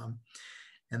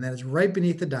 And then it's right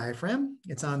beneath the diaphragm.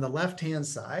 It's on the left-hand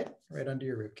side, right under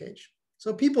your rib cage.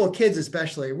 So people, kids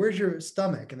especially, where's your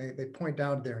stomach? And they point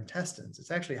down to their intestines.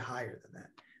 It's actually higher than that,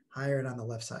 higher and on the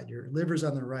left side. Your liver's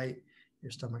on the right,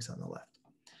 your stomach's on the left.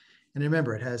 And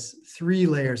remember, it has 3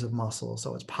 layers of muscle.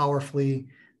 So it's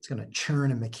it's going to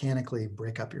churn and mechanically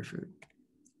break up your food.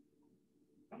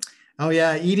 Oh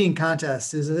yeah, eating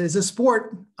contests is a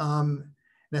sport. And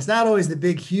it's not always the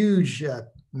big, huge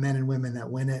men and women that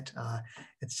win it.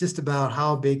 It's just about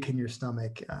how big can your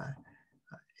stomach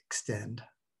extend.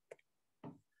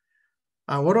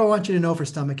 What do I want you to know for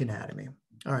stomach anatomy?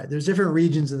 All right, there's different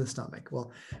regions of the stomach.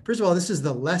 Well, first of all, this is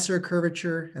the lesser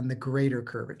curvature and the greater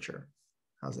curvature.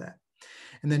 How's that?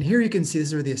 And then here you can see this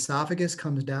is where the esophagus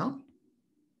comes down.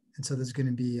 And so there's going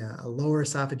to be a lower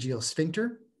esophageal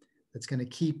sphincter that's going to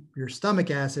keep your stomach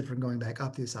acid from going back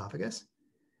up the esophagus.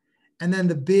 And then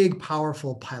the big,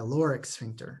 powerful pyloric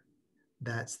sphincter.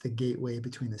 That's the gateway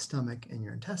between the stomach and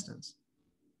your intestines.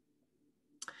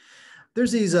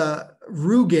 There's these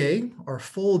rugae or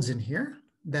folds in here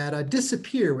that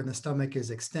disappear when the stomach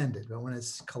is extended. But when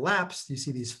it's collapsed, you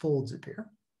see these folds appear.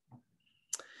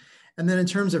 And then in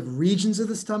terms of regions of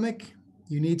the stomach,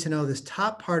 you need to know this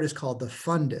top part is called the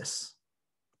fundus.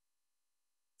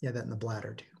 Yeah, that in the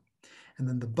bladder too. And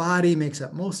then the body makes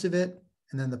up most of it.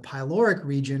 And then the pyloric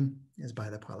region is by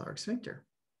the pyloric sphincter.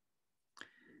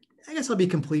 I guess I'll be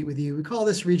complete with you. We call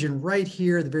this region right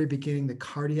here at the very beginning, the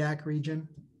cardiac region,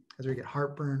 as we get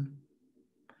heartburn.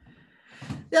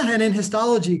 Yeah, and in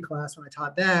histology class, when I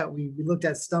taught that, we looked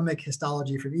at stomach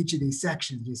histology from each of these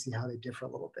sections. You see how they differ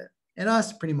a little bit. And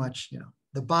us, pretty much,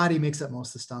 the body makes up most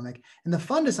of the stomach. And the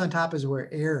fundus on top is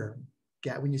where air,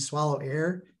 when you swallow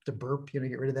air, to burp, get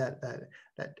rid of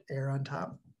that air on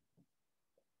top.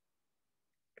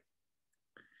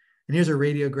 And here's a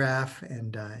radiograph,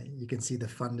 and you can see the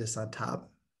fundus on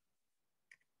top.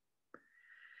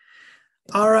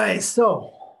 All right,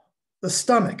 so the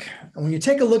stomach. And when you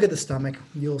take a look at the stomach,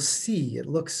 you'll see it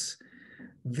looks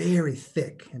very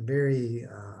thick and very,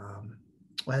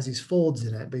 well, has these folds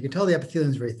in it, but you can tell the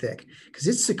epithelium is very thick because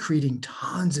it's secreting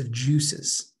tons of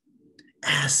juices,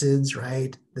 acids,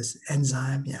 right? This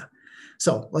enzyme, yeah.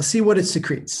 So let's see what it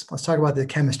secretes. Let's talk about the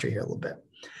chemistry here a little bit.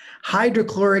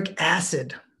 Hydrochloric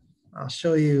acid. I'll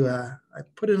show you, I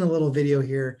put in a little video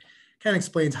here, kind of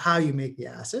explains how you make the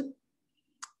acid.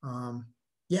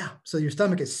 Yeah, so your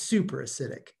stomach is super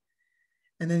acidic.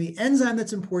 And then the enzyme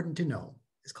that's important to know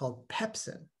is called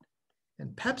pepsin.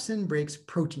 And pepsin breaks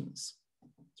proteins.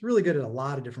 It's really good at a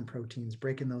lot of different proteins,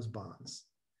 breaking those bonds.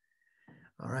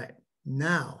 All right,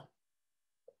 now,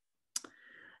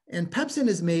 and pepsin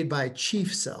is made by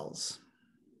chief cells.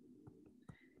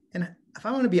 And if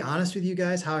I want to be honest with you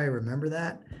guys, how I remember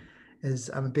that is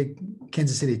I'm a big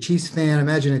Kansas City Chiefs fan.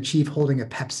 Imagine a chief holding a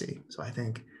Pepsi. So I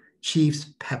think Chiefs,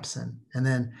 pepsin. And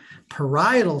then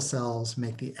parietal cells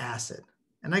make the acid.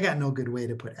 And I got no good way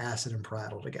to put acid and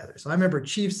parietal together. So I remember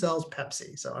chief cells,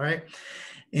 Pepsi. So, all right.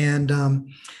 And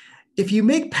if you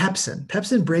make pepsin,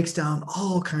 pepsin breaks down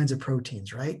all kinds of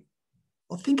proteins, right?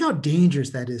 Well, think how dangerous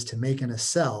that is to make in a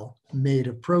cell made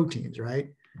of proteins,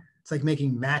 right? It's like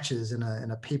making matches in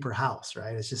a paper house,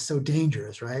 right? It's just so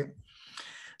dangerous, right?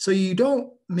 So you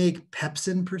don't make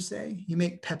pepsin per se, you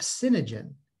make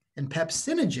pepsinogen. And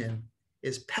pepsinogen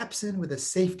is pepsin with a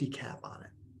safety cap on it.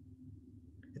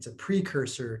 It's a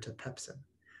precursor to pepsin.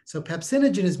 So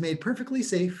pepsinogen is made perfectly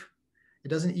safe. It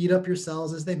doesn't eat up your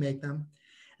cells as they make them.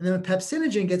 And then when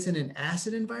pepsinogen gets in an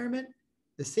acid environment,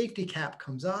 the safety cap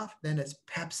comes off, then it's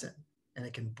pepsin, and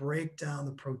it can break down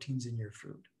the proteins in your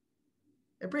food.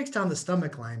 It breaks down the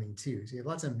stomach lining too. So you have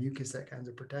lots of mucus that kind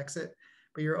of protects it,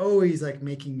 but you're always like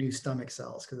making new stomach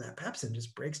cells because that pepsin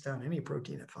just breaks down any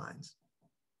protein it finds.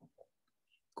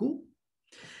 Cool.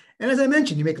 And as I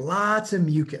mentioned, you make lots of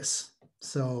mucus.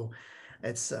 So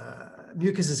it's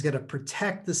mucus is going to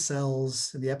protect the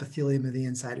cells and the epithelium of the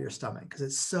inside of your stomach because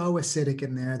it's so acidic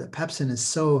in there that pepsin is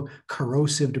so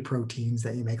corrosive to proteins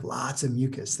that you make lots of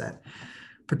mucus that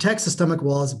protects the stomach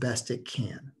wall as best it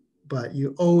can. But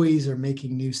you always are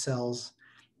making new cells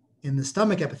in the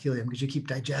stomach epithelium because you keep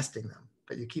digesting them.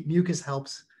 But you keep mucus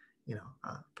helps,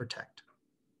 protect.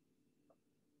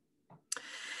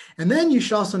 And then you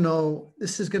should also know,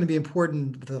 this is going to be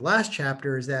important for the last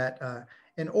chapter, is that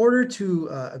in order to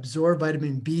absorb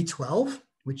vitamin B12,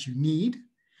 which you need,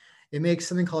 it makes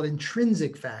something called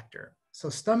intrinsic factor. So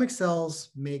stomach cells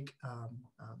make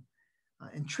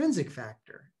intrinsic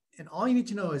factor. And all you need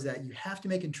to know is that you have to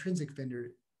make intrinsic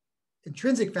factor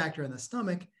in the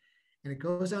stomach, and it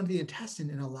goes down to the intestine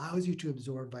and allows you to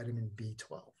absorb vitamin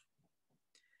B12.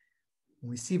 When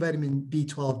we see vitamin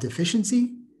B12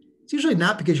 deficiency, it's usually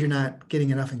not because you're not getting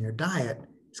enough in your diet.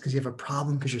 It's because you have a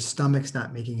problem because your stomach's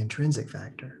not making intrinsic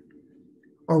factor.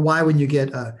 Or why when you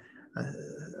get a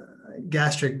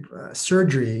gastric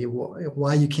surgery,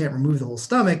 why you can't remove the whole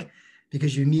stomach,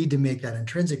 because you need to make that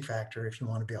intrinsic factor if you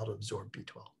want to be able to absorb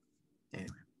B12. Anyway.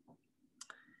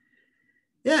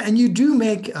 Yeah, and you do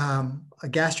make a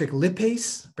gastric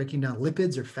lipase, breaking down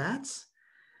lipids or fats.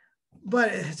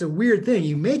 But it's a weird thing.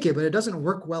 You make it, but it doesn't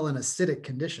work well in acidic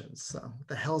conditions. So what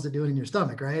the hell is it doing in your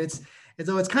stomach, right? It's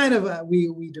kind of,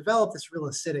 we developed this real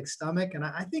acidic stomach. And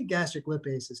I think gastric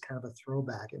lipase is kind of a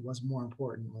throwback. It was more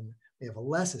important when we have a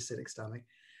less acidic stomach,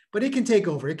 but it can take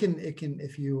over. It can,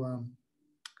 if you,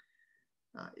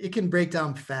 it can break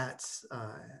down fats.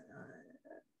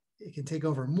 It can take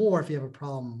over more if you have a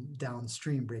problem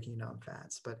downstream breaking down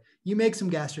fats, but you make some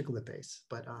gastric lipase.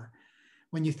 But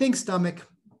when you think stomach,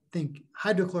 think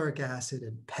hydrochloric acid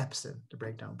and pepsin to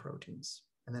break down proteins.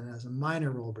 And then it has a minor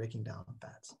role breaking down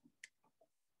fats.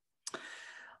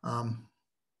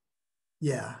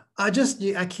 Yeah, I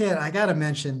got to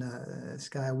mention this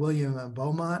guy, William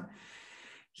Beaumont.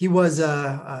 He was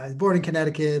born in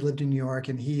Connecticut, lived in New York,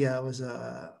 and he was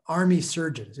an army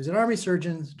surgeon. So he was an army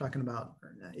surgeon, talking about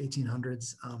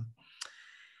 1800s.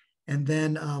 And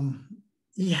then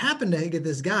he happened to get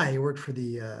this guy. He worked for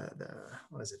the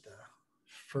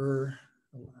fur,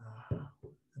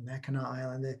 Mackinac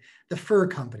Island, the fur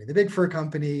company, the big fur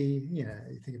company. You know,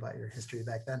 you think about your history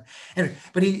back then. Anyway,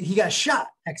 but he got shot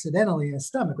accidentally in his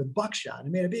stomach with buckshot.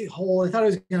 It made a big hole. He thought he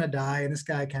was going to die, and this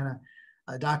guy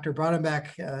a doctor brought him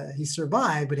back. He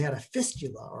survived, but he had a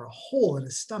fistula or a hole in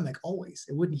his stomach always.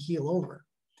 It wouldn't heal over.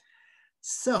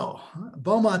 So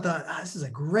Beaumont thought, this is a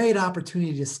great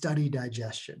opportunity to study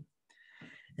digestion.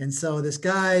 And so this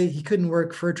guy, he couldn't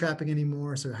work fur trapping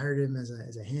anymore, so he hired him as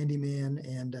a handyman,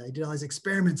 and he did all these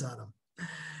experiments on him.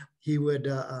 He would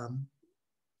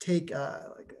take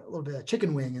like a little bit of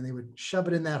chicken wing, and they would shove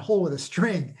it in that hole with a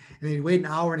string, and he'd wait an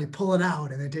hour and he'd pull it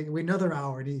out, and then wait another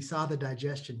hour, and he saw the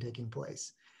digestion taking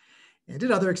place. And he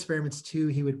did other experiments too.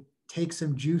 He would take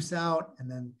some juice out and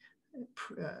then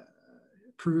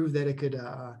prove that it could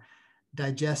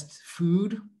digest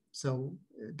food. So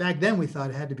back then we thought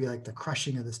it had to be like the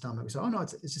crushing of the stomach. We said, oh no,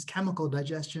 it's just chemical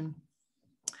digestion.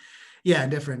 Yeah,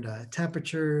 different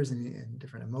temperatures and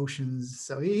different emotions.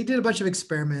 So he did a bunch of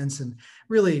experiments, and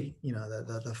really, you know,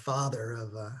 the father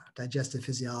of digestive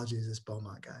physiology is this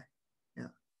Beaumont guy. Yeah.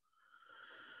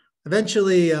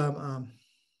 Eventually, I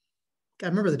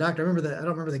remember the doctor. I don't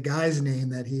remember the guy's name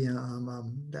that he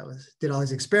did all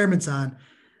these experiments on,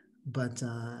 but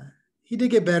he did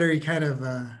get better. He kind of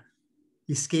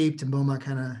escaped, and Beaumont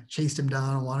kind of chased him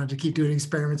down and wanted to keep doing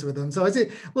experiments with him. So it's a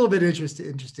little bit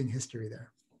interesting history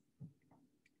there.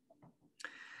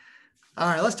 All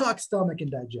right, let's talk stomach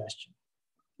and digestion.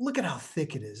 Look at how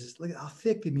thick it is. Look at how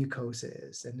thick the mucosa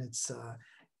is. And it's, can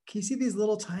you see these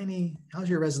little tiny, how's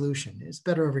your resolution? It's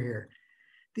better over here.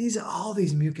 These are all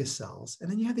these mucus cells. And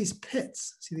then you have these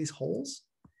pits, see these holes?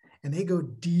 And they go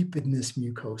deep in this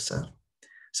mucosa.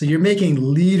 So you're making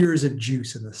liters of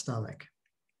juice in the stomach.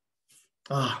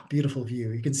 Ah, beautiful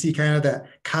view. You can see kind of that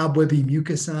cobwebby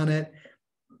mucus on it.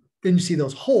 Then you see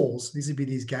those holes. These would be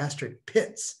these gastric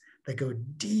pits that go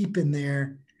deep in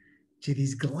there to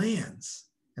these glands.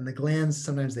 And the glands,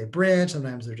 sometimes they branch,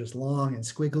 sometimes they're just long and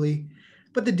squiggly.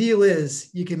 But the deal is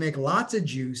you can make lots of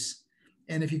juice.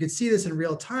 And if you could see this in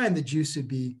real time, the juice would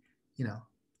be, you know,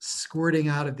 squirting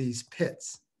out of these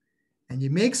pits. And you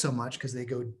make so much because they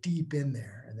go deep in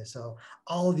there. And so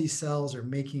all of these cells are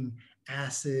making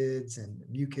acids and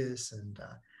mucus and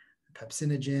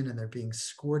pepsinogen, and they're being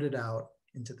squirted out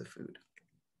into the food.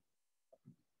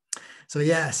 So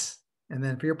yes, and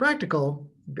then for your practical,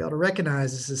 you'll be able to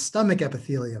recognize this is stomach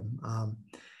epithelium.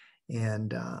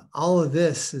 And all of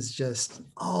this is just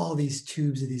all these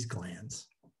tubes of these glands.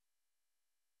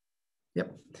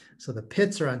 Yep. So the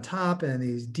pits are on top, and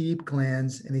these deep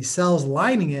glands, and these cells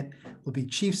lining it will be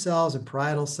chief cells and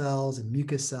parietal cells and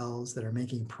mucus cells that are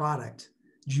making product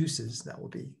juices that will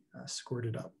be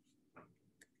squirted up.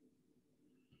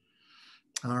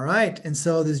 All right. And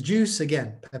so this juice,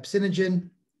 again, pepsinogen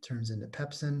turns into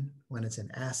pepsin when it's in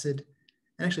acid.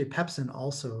 And actually, pepsin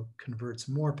also converts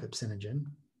more pepsinogen.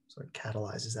 So it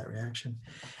catalyzes that reaction.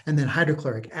 And then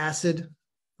hydrochloric acid,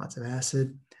 lots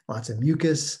of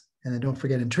mucus. And then don't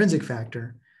forget, intrinsic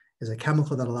factor is a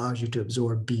chemical that allows you to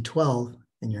absorb B12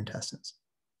 in your intestines.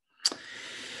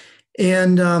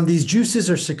 And these juices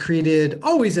are secreted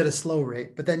always at a slow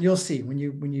rate, but then you'll see when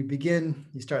you begin,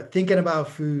 you start thinking about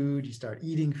food, you start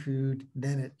eating food,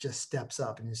 then it just steps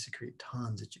up and you secrete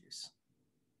tons of juice.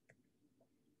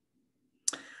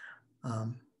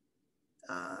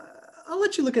 I'll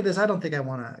let you look at this. I don't think I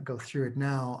want to go through it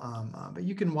now, but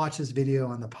you can watch this video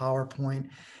on the PowerPoint.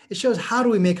 It shows how do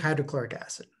we make hydrochloric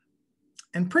acid.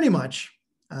 And pretty much,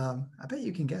 I bet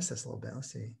you can guess this a little bit.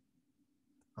 Let's see.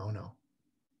 Oh no.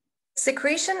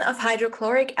 Secretion of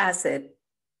hydrochloric acid.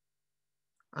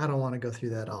 I don't want to go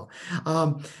through that all.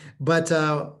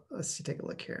 Let's see, take a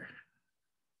look here.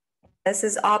 This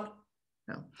is No.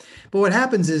 But what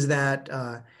happens is that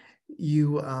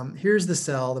here's the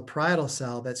cell, the parietal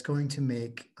cell that's going to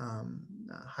make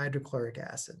hydrochloric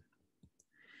acid.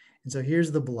 And so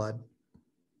here's the blood.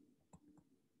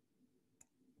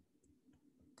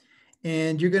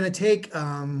 And you're going to take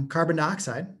carbon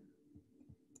dioxide,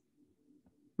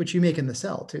 which you make in the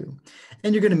cell too,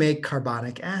 and you're going to make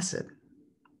carbonic acid.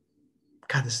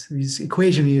 God, this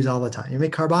equation we use all the time. You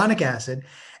make carbonic acid,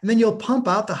 and then you'll pump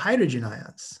out the hydrogen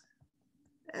ions.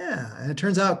 Yeah, and it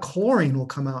turns out chlorine will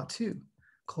come out too.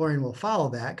 Chlorine will follow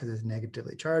that because it's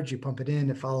negatively charged. You pump it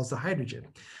in, it follows the hydrogen.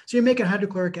 So you're making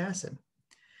hydrochloric acid.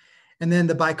 And then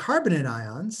the bicarbonate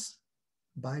ions,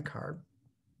 bicarb,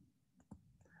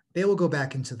 they will go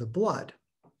back into the blood.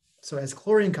 So as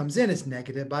chlorine comes in, it's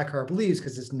negative. Bicarb leaves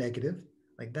because it's negative,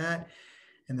 like that.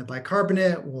 And the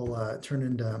bicarbonate will turn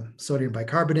into sodium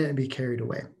bicarbonate and be carried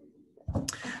away.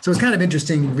 So it's kind of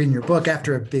interesting reading your book.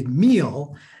 After a big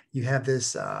meal, you have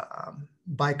this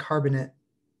bicarbonate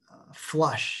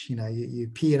flush. You know, you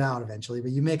pee it out eventually, but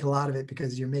you make a lot of it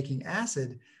because you're making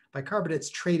acid.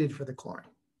 Bicarbonate's traded for the chlorine.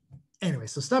 Anyway,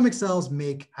 so stomach cells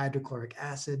make hydrochloric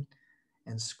acid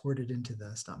and squirt it into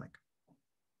the stomach.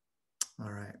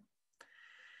 All right.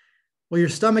 Well, your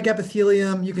stomach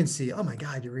epithelium, you can see, oh my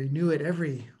God, you renew it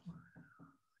every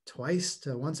twice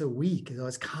to once a week. So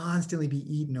it's constantly be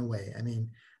eaten away. I mean,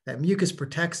 that mucus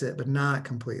protects it, but not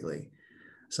completely.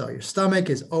 So your stomach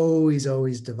is always,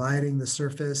 always dividing the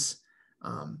surface.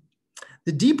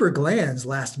 The deeper glands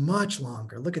last much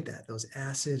longer. Look at that, those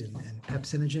acid and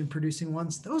pepsinogen producing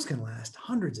ones, those can last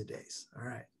hundreds of days. All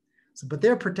right. So, but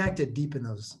they're protected deep in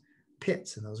those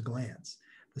pits and those glands.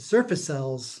 The surface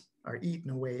cells are eaten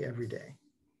away every day.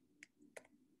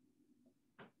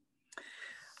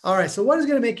 All right, so what is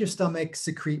going to make your stomach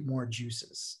secrete more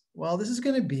juices? Well, this is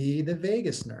going to be the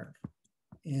vagus nerve.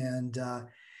 And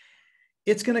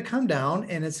it's going to come down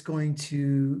and it's going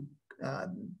to,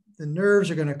 the nerves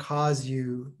are going to cause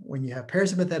you, when you have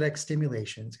parasympathetic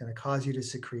stimulation, it's going to cause you to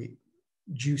secrete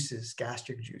juices,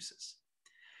 gastric juices.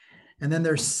 And then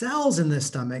there's cells in the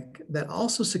stomach that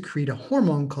also secrete a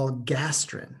hormone called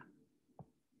gastrin.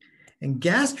 And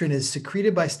gastrin is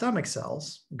secreted by stomach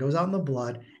cells, goes out in the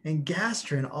blood, and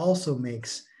gastrin also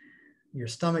makes your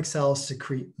stomach cells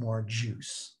secrete more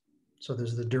juice. So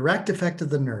there's the direct effect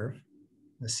of the nerve,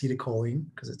 the acetylcholine,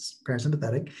 because it's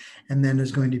parasympathetic, and then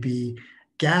there's going to be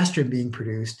gastrin being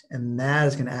produced, and that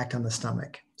is going to act on the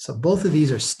stomach. So both of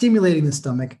these are stimulating the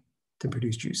stomach to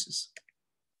produce juices.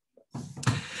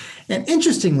 And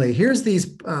interestingly, here's these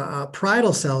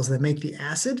parietal cells that make the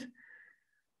acid.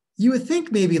 You would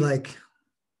think maybe like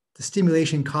the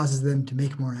stimulation causes them to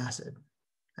make more acid.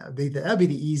 That'd be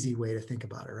the easy way to think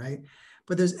about it, right?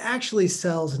 But there's actually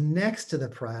cells next to the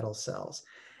parietal cells,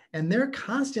 and they're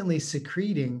constantly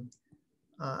secreting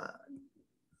an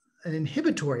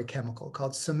inhibitory chemical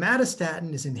called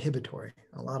somatostatin. Is inhibitory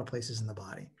in a lot of places in the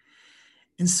body.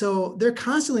 And so they're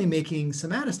constantly making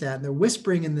somatostatin. They're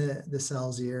whispering in the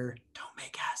cell's ear, don't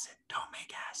make acid, don't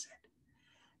make acid.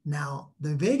 Now,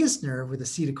 the vagus nerve with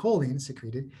acetylcholine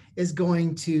secreted is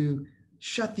going to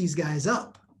shut these guys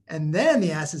up. And then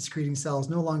the acid secreting cell is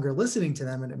no longer listening to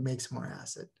them and it makes more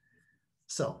acid.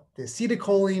 So the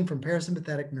acetylcholine from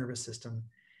parasympathetic nervous system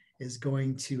is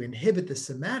going to inhibit the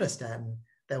somatostatin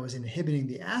that was inhibiting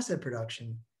the acid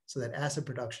production, so that acid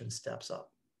production steps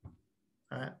up.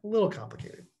 All right, a little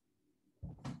complicated.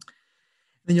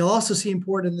 Then you'll also see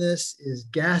important in this is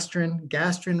gastrin.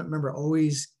 Gastrin, remember,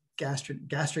 always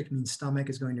gastric means stomach,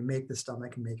 is going to make the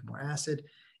stomach and make more acid.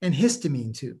 And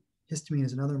histamine too. Histamine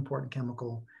is another important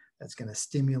chemical that's going to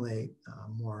stimulate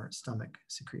more stomach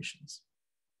secretions.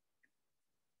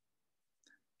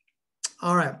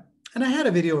 All right, and I had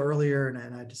a video earlier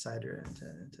and I decided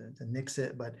to nix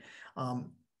it, but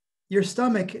your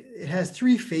stomach, it has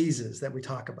 3 phases that we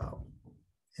talk about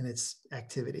in its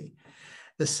activity.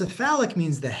 The cephalic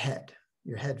means the head,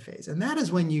 your head phase. And that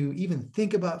is when you even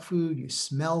think about food, you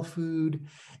smell food,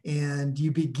 and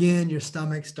you begin, your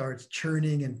stomach starts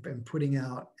churning and putting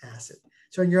out acid.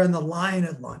 So you're on the line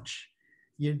at lunch.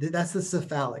 That's the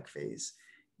cephalic phase.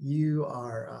 You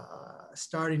are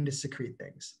starting to secrete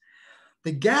things.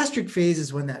 The gastric phase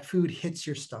is when that food hits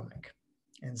your stomach.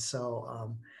 And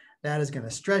so that is going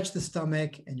to stretch the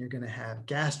stomach, and you're going to have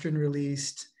gastrin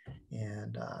released,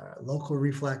 and local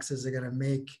reflexes are going to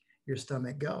make your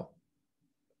stomach go.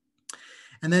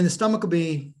 And then the stomach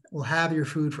will have your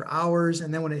food for hours.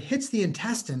 And then when it hits the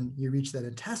intestine, you reach that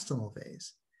intestinal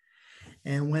phase.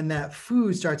 And when that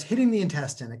food starts hitting the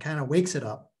intestine, it kind of wakes it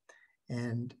up.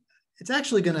 And it's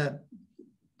actually going to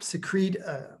secrete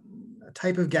a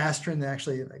type of gastrin that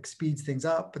actually like speeds things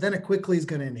up, but then it quickly is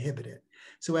going to inhibit it.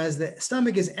 So as the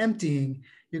stomach is emptying,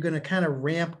 you're going to kind of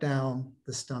ramp down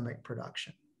the stomach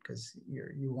production because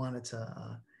you want it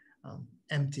to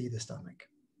empty the stomach.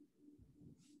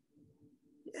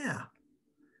 Yeah.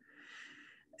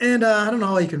 And I don't know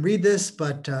how you can read this,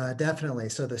 but definitely.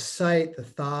 So the sight, the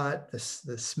thought, the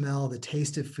smell, the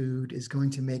taste of food is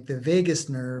going to make the vagus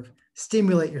nerve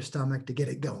stimulate your stomach to get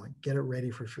it going, get it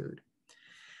ready for food.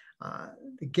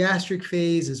 The gastric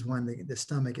phase is when the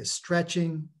stomach is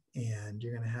stretching, and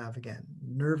you're going to have, again,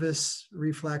 nervous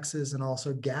reflexes, and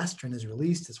also gastrin is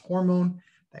released as hormone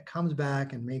that comes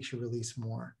back and makes you release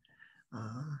more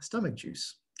stomach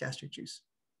juice, gastric juice.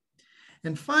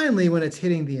 And finally, when it's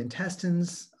hitting the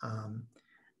intestines,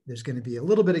 there's going to be a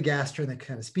little bit of gastrin that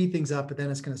kind of speed things up, but then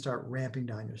it's going to start ramping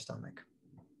down your stomach.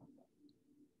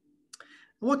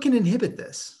 What can inhibit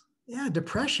this? Yeah,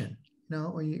 depression. You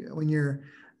know, your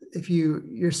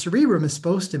cerebrum is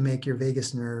supposed to make your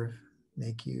vagus nerve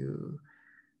make you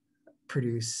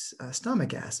produce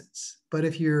stomach acids, but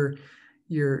if you're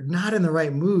not in the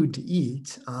right mood to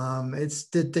eat,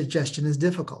 the digestion is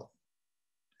difficult.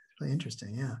 It's really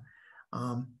interesting. Yeah.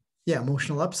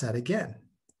 Emotional upset again.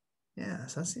 Yeah,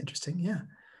 so that's interesting. Yeah.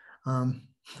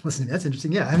 Listen, that's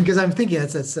interesting. Yeah, because I'm thinking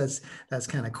that's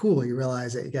kind of cool. You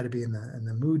realize that you got to be in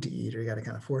the mood to eat, or you got to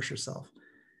kind of force yourself.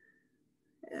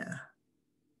 Yeah.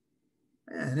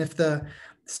 And if the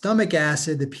stomach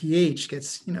acid, the pH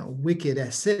gets, wicked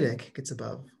acidic, gets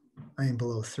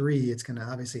below 3, it's going to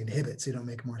obviously inhibit, so you don't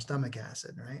make more stomach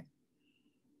acid, right?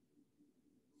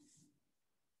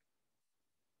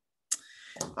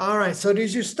 All right, so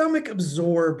does your stomach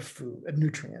absorb food,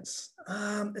 nutrients?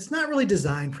 It's not really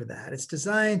designed for that. It's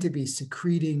designed to be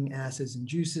secreting acids and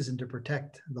juices and to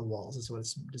protect the walls is what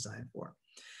it's designed for.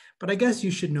 But I guess you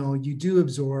should know you do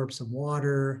absorb some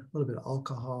water, a little bit of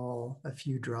alcohol, a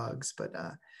few drugs, but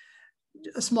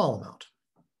a small amount.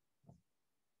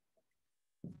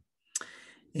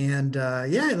 And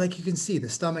like you can see, the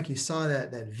stomach, you saw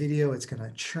that video, it's going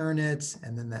to churn it,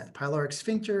 and then that pyloric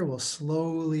sphincter will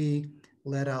slowly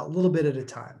let out a little bit at a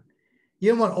time. You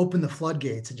don't want to open the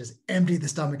floodgates and just empty the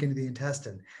stomach into the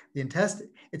intestine. The intestine,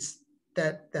 it's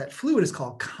that fluid is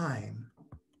called chyme.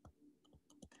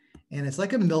 And it's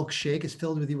like a milkshake. It's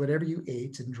filled with whatever you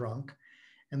ate and drunk.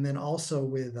 And then also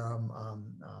with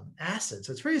acid.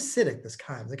 So it's very acidic, this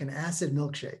chyme. It's like an acid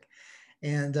milkshake.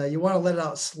 And you want to let it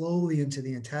out slowly into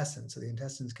the intestine so the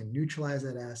intestines can neutralize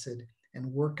that acid and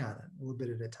work on it a little bit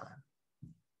at a time.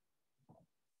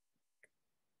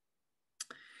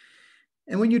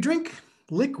 And when you drink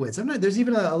liquid, sometimes there's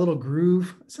even a little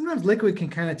groove. Sometimes liquid can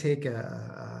kind of take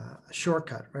a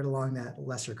shortcut right along that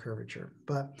lesser curvature.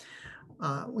 But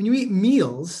when you eat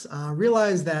meals,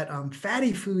 realize that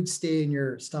fatty foods stay in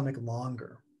your stomach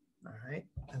longer, all right?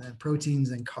 And then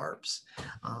proteins and carbs.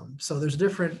 So there's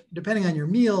depending on your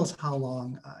meals, how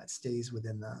long it stays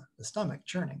within the stomach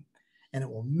churning. And it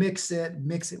will mix it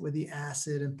with the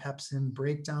acid and pepsin,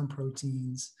 break down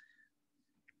proteins.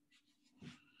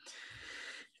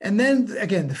 And then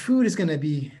again, the food is going to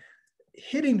be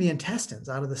hitting the intestines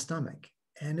out of the stomach,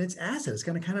 and it's acid. It's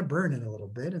going to kind of burn it a little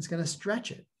bit. It's going to stretch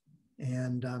it.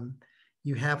 And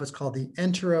you have what's called the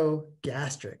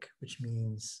enterogastric, which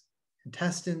means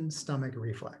intestine stomach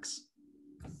reflex,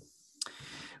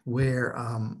 where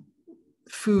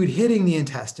food hitting the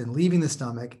intestine, leaving the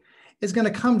stomach, is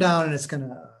going to come down, and it's going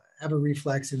to have a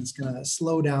reflex, and it's going to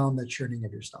slow down the churning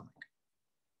of your stomach.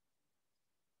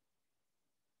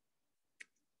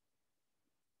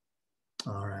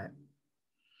 All right.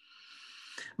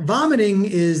 Vomiting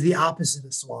is the opposite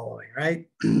of swallowing, right?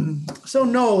 So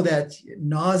know that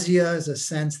nausea is a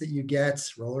sense that you get,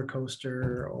 roller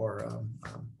coaster or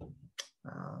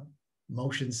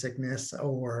motion sickness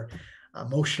or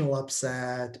emotional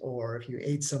upset, or if you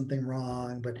ate something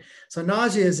wrong. But so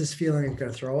nausea is this feeling you're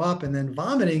going to throw up, and then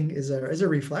vomiting is a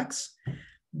reflex.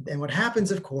 And what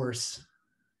happens, of course,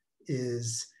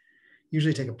 is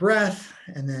usually take a breath,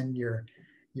 and then your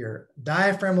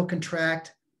diaphragm will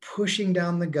contract, pushing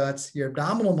down the guts. Your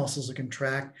abdominal muscles will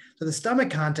contract. So the stomach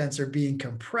contents are being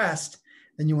compressed.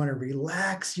 Then you want to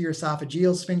relax your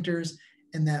esophageal sphincters,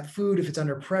 and that food, if it's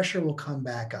under pressure, will come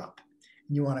back up.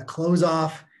 And you want to close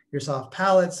off your soft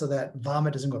palate so that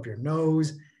vomit doesn't go up your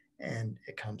nose and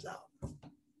it comes out.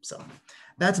 So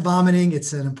that's vomiting.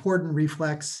 It's an important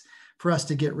reflex for us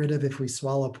to get rid of if we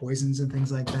swallow poisons and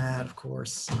things like that, of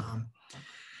course.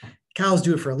 Cows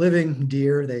do it for a living.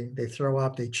 Deer, they throw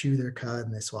up, they chew their cud,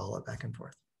 and they swallow it back and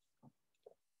forth.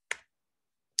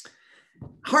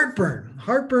 Heartburn.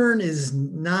 Heartburn is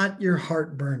not your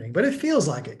heart burning, but it feels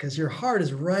like it because your heart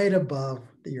is right above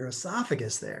your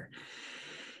esophagus there.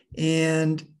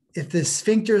 And if the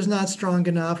sphincter is not strong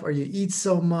enough, or you eat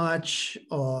so much,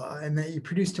 and that you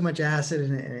produce too much acid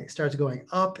and it starts going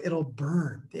up, it'll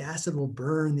burn. The acid will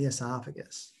burn the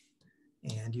esophagus,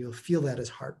 and you'll feel that as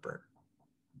heartburn.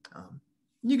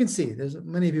 You can see there's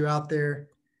many of you out there.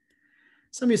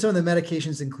 Some of the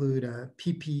medications include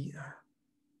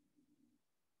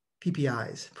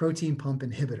PPIs, protein pump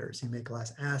inhibitors. You make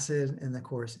less acid, and of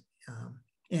course,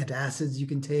 antacids you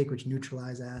can take, which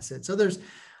neutralize acid. So there's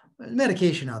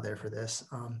medication out there for this.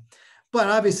 But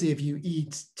obviously, if you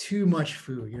eat too much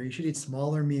food, you should eat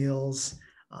smaller meals.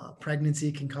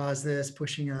 Pregnancy can cause this,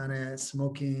 pushing on it,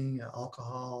 smoking,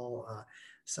 alcohol.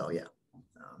 So yeah.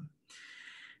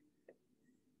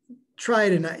 Try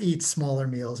to not eat smaller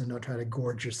meals and don't try to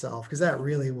gorge yourself, because that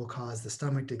really will cause the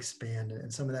stomach to expand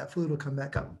and some of that food will come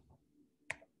back up.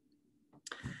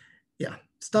 Yeah,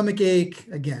 stomach ache,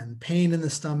 again, pain in the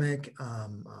stomach. It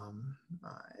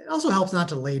also helps not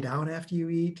to lay down after you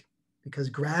eat, because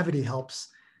gravity helps,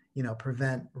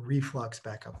 prevent reflux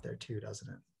back up there too, doesn't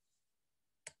it?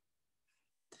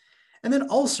 And then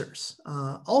ulcers.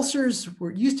 Ulcers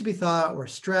used to be thought were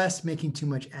stress making too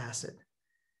much acid.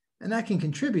 And that can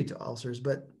contribute to ulcers,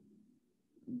 but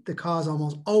the cause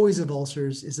almost always of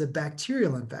ulcers is a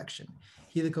bacterial infection,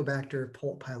 Helicobacter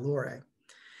pylori. And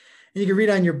you can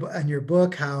read on your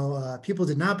book how people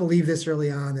did not believe this early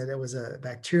on, that it was a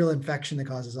bacterial infection that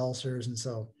causes ulcers. And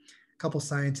so a couple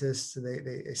scientists,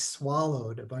 they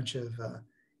swallowed a bunch of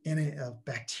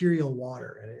bacterial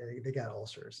water, and they got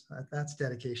ulcers. That's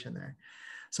dedication there.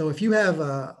 So if you have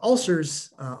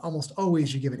ulcers, almost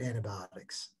always you give it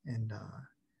antibiotics, and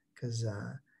because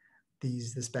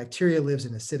this bacteria lives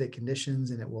in acidic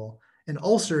conditions, and an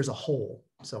ulcer is a hole.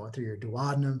 So through your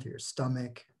duodenum, through your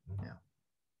stomach. Yeah.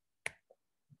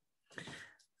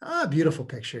 Beautiful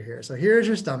picture here. So here's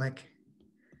your stomach.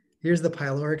 Here's the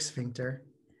pyloric sphincter.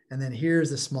 And then here's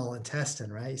the small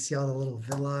intestine, right? You see all the little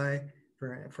villi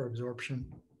for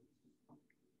absorption.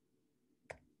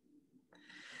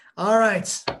 All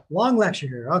right, long lecture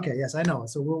here. Okay, yes, I know.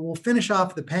 So we'll finish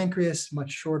off the pancreas much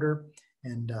shorter,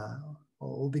 and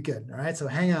we'll be good. All right, so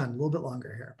hang on a little bit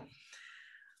longer here.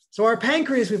 So our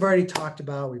pancreas, we've already talked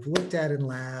about, we've looked at in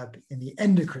lab in the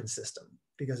endocrine system,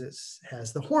 because it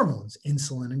has the hormones,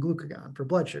 insulin and glucagon for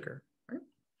blood sugar. Right?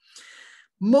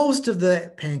 Most of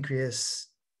the pancreas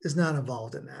is not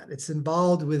involved in that. It's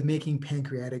involved with making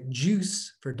pancreatic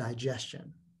juice for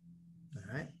digestion.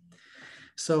 All right.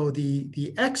 So the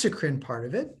exocrine part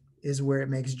of it is where it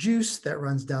makes juice that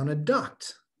runs down a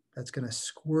duct that's going to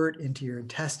squirt into your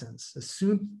intestines. As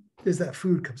soon as that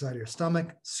food comes out of your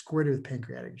stomach, squirt it with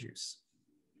pancreatic juice.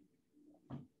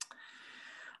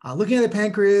 Looking at the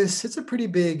pancreas, it's a pretty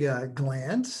big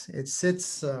gland. It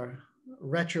sits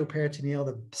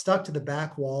retroperitoneal, stuck to the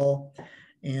back wall,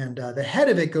 and the head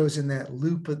of it goes in that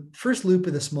first loop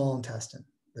of the small intestine,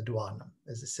 the duodenum,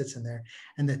 as it sits in there,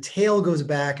 and the tail goes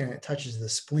back and it touches the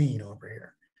spleen over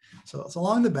here. So it's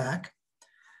along the back.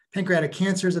 Pancreatic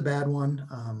cancer is a bad one.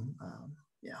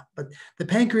 Yeah, but the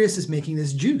pancreas is making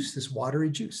this juice, this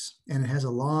watery juice, and it has a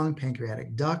long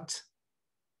pancreatic duct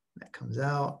that comes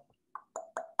out.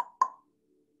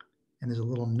 And there's a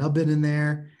little nubbin in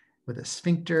there with a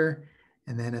sphincter.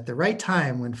 And then at the right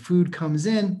time, when food comes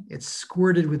in, it's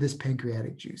squirted with this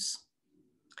pancreatic juice.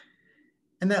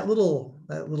 And that little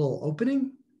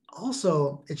opening,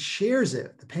 also, it shares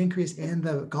it, the pancreas and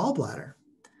the gallbladder.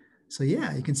 So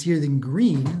yeah, you can see here in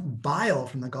green, bile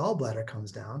from the gallbladder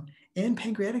comes down and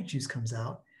pancreatic juice comes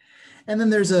out. And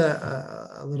then there's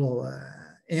a little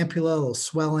ampulla, a little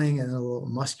swelling, and a little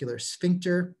muscular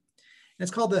sphincter. And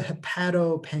it's called the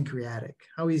hepatopancreatic.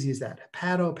 How easy is that?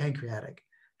 Hepatopancreatic.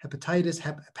 Hepatitis,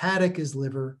 hepatic is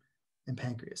liver and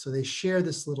pancreas. So they share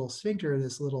this little sphincter,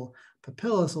 this little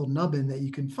papilla, this little nubbin that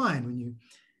you can find when you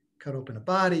cut open a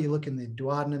body. You look in the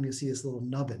duodenum, you'll see this little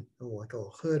nubbin, like a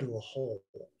little hood, a little hole.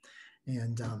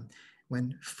 And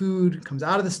when food comes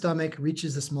out of the stomach,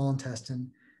 reaches the small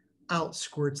intestine, out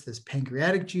squirts this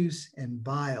pancreatic juice and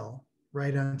bile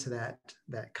right onto that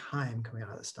chyme coming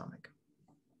out of the stomach.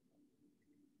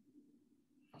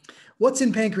 What's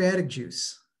in pancreatic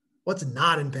juice? What's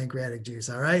not in pancreatic juice,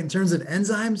 all right? In terms of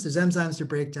enzymes, there's enzymes to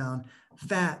break down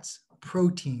fats,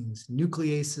 proteins,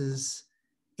 nucleases,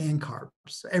 and carbs,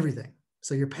 so everything.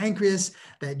 So your pancreas,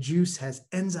 that juice has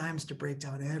enzymes to break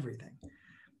down everything.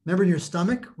 Remember in your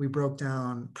stomach, we broke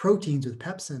down proteins with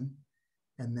pepsin,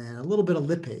 and then a little bit of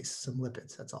lipase, some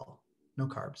lipids, that's all, no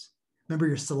carbs. Remember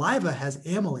your saliva has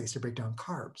amylase to break down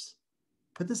carbs.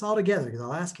 Put this all together because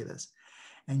I'll ask you this.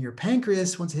 And your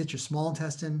pancreas, once it hits your small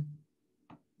intestine,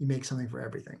 you make something for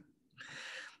everything.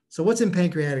 So what's in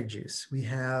pancreatic juice? We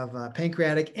have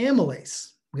pancreatic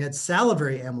amylase. We had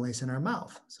salivary amylase in our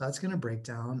mouth. So that's going to break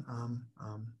down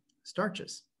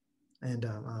starches and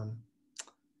not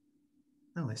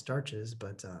only starches,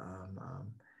 but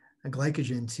a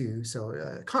glycogen too. So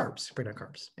carbs, break down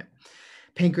carbs. Yeah.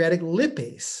 Pancreatic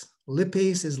lipase.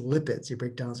 Lipase is lipids. You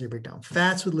break down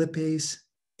fats with lipase.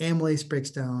 Amylase breaks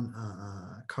down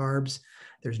carbs.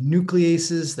 There's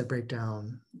nucleases that break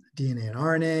down DNA and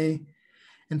RNA.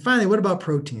 And finally, what about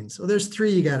proteins? Well, there's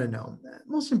three you got to know.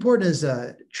 Most important is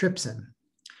trypsin.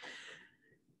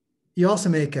 You also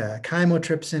make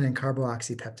chymotrypsin and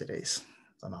carboxypeptidase. It's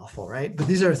a mouthful, right? But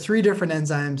these are three different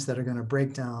enzymes that are going to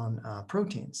break down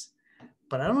proteins.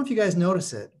 But I don't know if you guys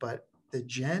notice it, but the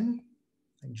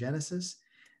genesis,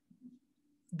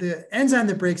 the enzyme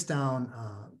that breaks down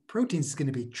proteins is going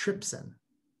to be trypsin.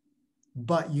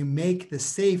 But you make the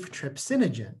safe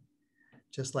trypsinogen.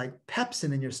 Just like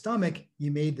pepsin in your stomach,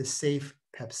 you made the safe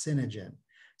pepsinogen.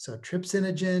 So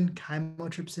trypsinogen,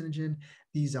 chymotrypsinogen,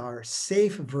 these are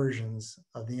safe versions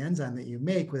of the enzyme that you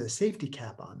make with a safety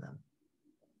cap on them.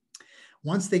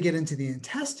 Once they get into the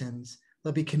intestines,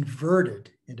 they'll be converted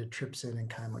into trypsin and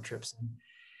chymotrypsin.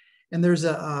 And there's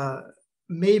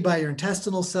made by your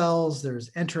intestinal cells, there's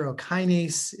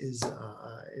enterokinase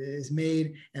is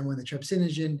made. And when the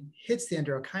trypsinogen hits the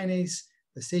enterokinase,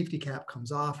 the safety cap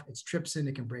comes off. It's trypsin.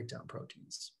 It can break down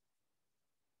proteins.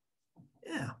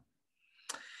 Yeah.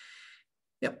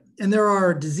 Yep. And there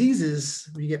are diseases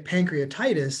where you get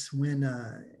pancreatitis when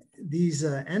these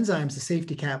enzymes, the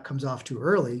safety cap comes off too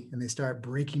early and they start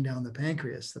breaking down the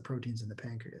pancreas, the proteins in the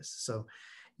pancreas. So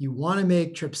you want to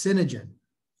make trypsinogen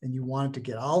and you want it to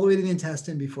get all the way to the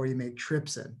intestine before you make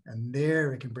trypsin. And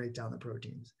there it can break down the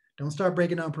proteins. Don't start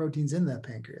breaking down proteins in the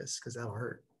pancreas because that'll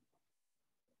hurt.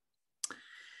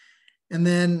 And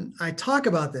then I talk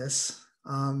about this,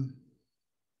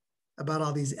 about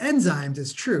all these enzymes,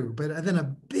 it's true, but then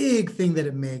a big thing that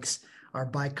it makes are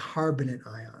bicarbonate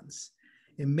ions.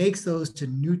 It makes those to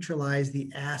neutralize the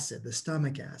acid, the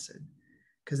stomach acid,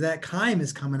 because that chyme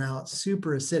is coming out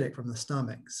super acidic from the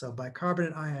stomach. So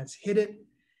bicarbonate ions hit it.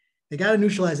 They got to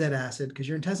neutralize that acid because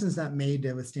your intestine's not made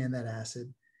to withstand that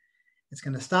acid. It's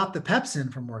going to stop the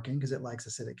pepsin from working because it likes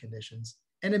acidic conditions.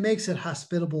 And it makes it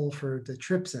hospitable for the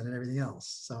trypsin and everything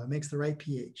else. So it makes the right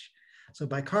pH. So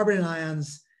bicarbonate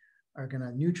ions are going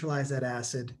to neutralize that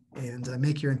acid and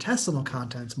make your intestinal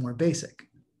contents more basic.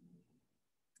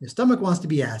 Your stomach wants to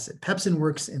be acid. Pepsin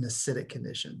works in acidic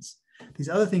conditions. These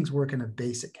other things work in a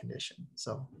basic condition.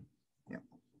 So, yeah.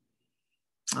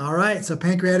 All right, so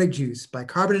pancreatic juice,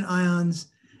 bicarbonate ions,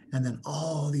 and then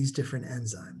all these different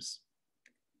enzymes.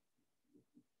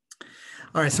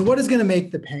 All right, so what is going to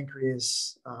make the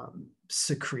pancreas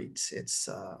secrete its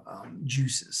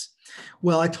juices?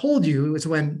 Well, I told you it's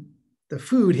when the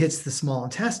food hits the small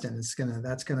intestine.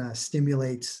 That's going to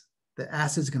stimulate the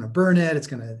acid's going to burn it. It's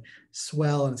going to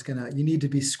swell, and you need to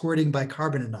be squirting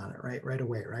bicarbonate on it right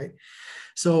away, right?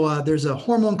 So there's a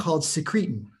hormone called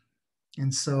secretin,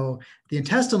 and so the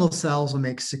intestinal cells will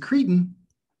make secretin.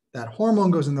 That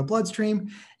hormone goes in the bloodstream,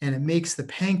 and it makes the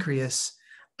pancreas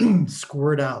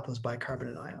squirt out those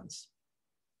bicarbonate ions.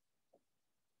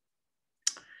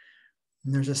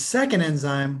 And there's a second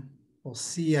enzyme we'll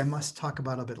see, I must talk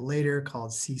about a bit later,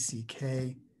 called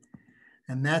CCK.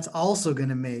 And that's also going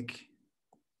to make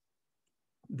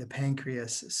the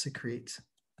pancreas secrete.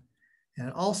 And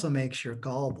it also makes your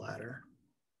gallbladder.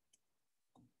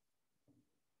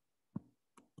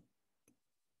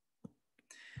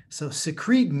 So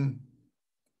secretin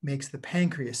makes the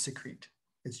pancreas secrete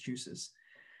its juices.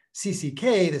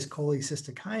 CCK, this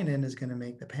cholecystokinin, is going to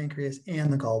make the pancreas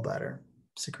and the gallbladder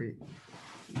secrete.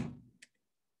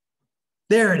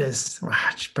 There it is.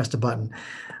 Just pressed a button.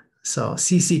 So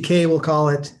CCK, we'll call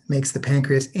it, makes the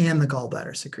pancreas and the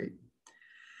gallbladder secrete.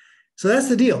 So that's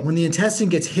the deal. When the intestine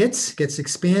gets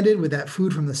expanded with that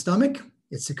food from the stomach,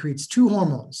 it secretes two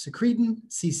hormones, secretin,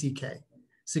 CCK.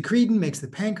 Secretin makes the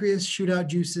pancreas shoot out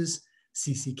juices.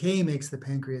 CCK makes the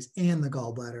pancreas and the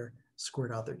gallbladder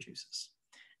squirt out their juices.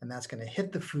 And that's going to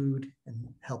hit the food and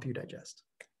help you digest.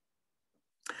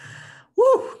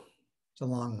 Woo! It's a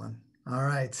long one. All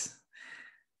right.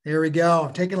 There we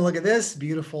go. Taking a look at this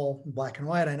beautiful black and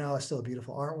white. I know it's still a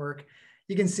beautiful artwork.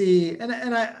 You can see,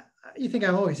 you think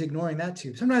I'm always ignoring that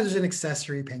too. Sometimes there's an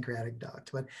accessory pancreatic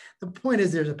duct, but the point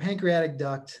is there's a pancreatic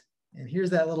duct, and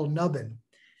here's that little nubbin,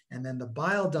 and then the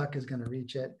bile duct is going to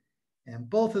reach it. And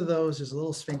both of those, there's a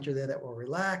little sphincter there that will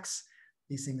relax.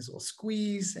 These things will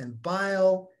squeeze, and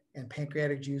bile and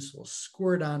pancreatic juice will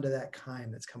squirt onto that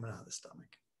chyme that's coming out of the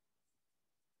stomach.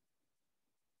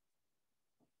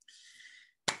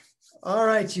 All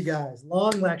right, you guys,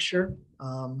 long lecture,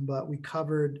 but we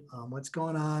covered what's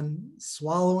going on,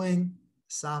 swallowing,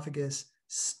 esophagus,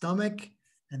 stomach,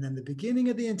 and then the beginning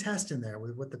of the intestine there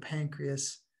with what the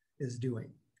pancreas is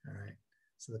doing. All right,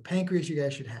 so the pancreas you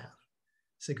guys should have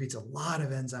secretes a lot of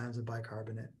enzymes and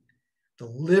bicarbonate. The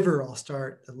liver, I'll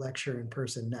start the lecture in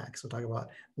person next. We'll talk about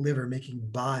liver making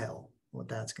bile, what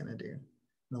that's going to do. And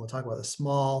then we'll talk about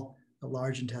the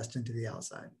large intestine to the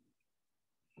outside.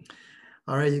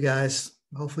 All right, you guys,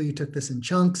 hopefully you took this in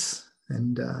chunks,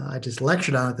 and I just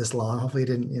lectured on it this long. Hopefully you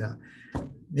didn't,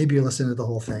 maybe you listened to the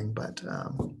whole thing, but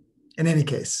in any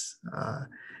case,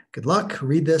 good luck,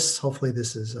 read this. Hopefully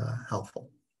this is helpful.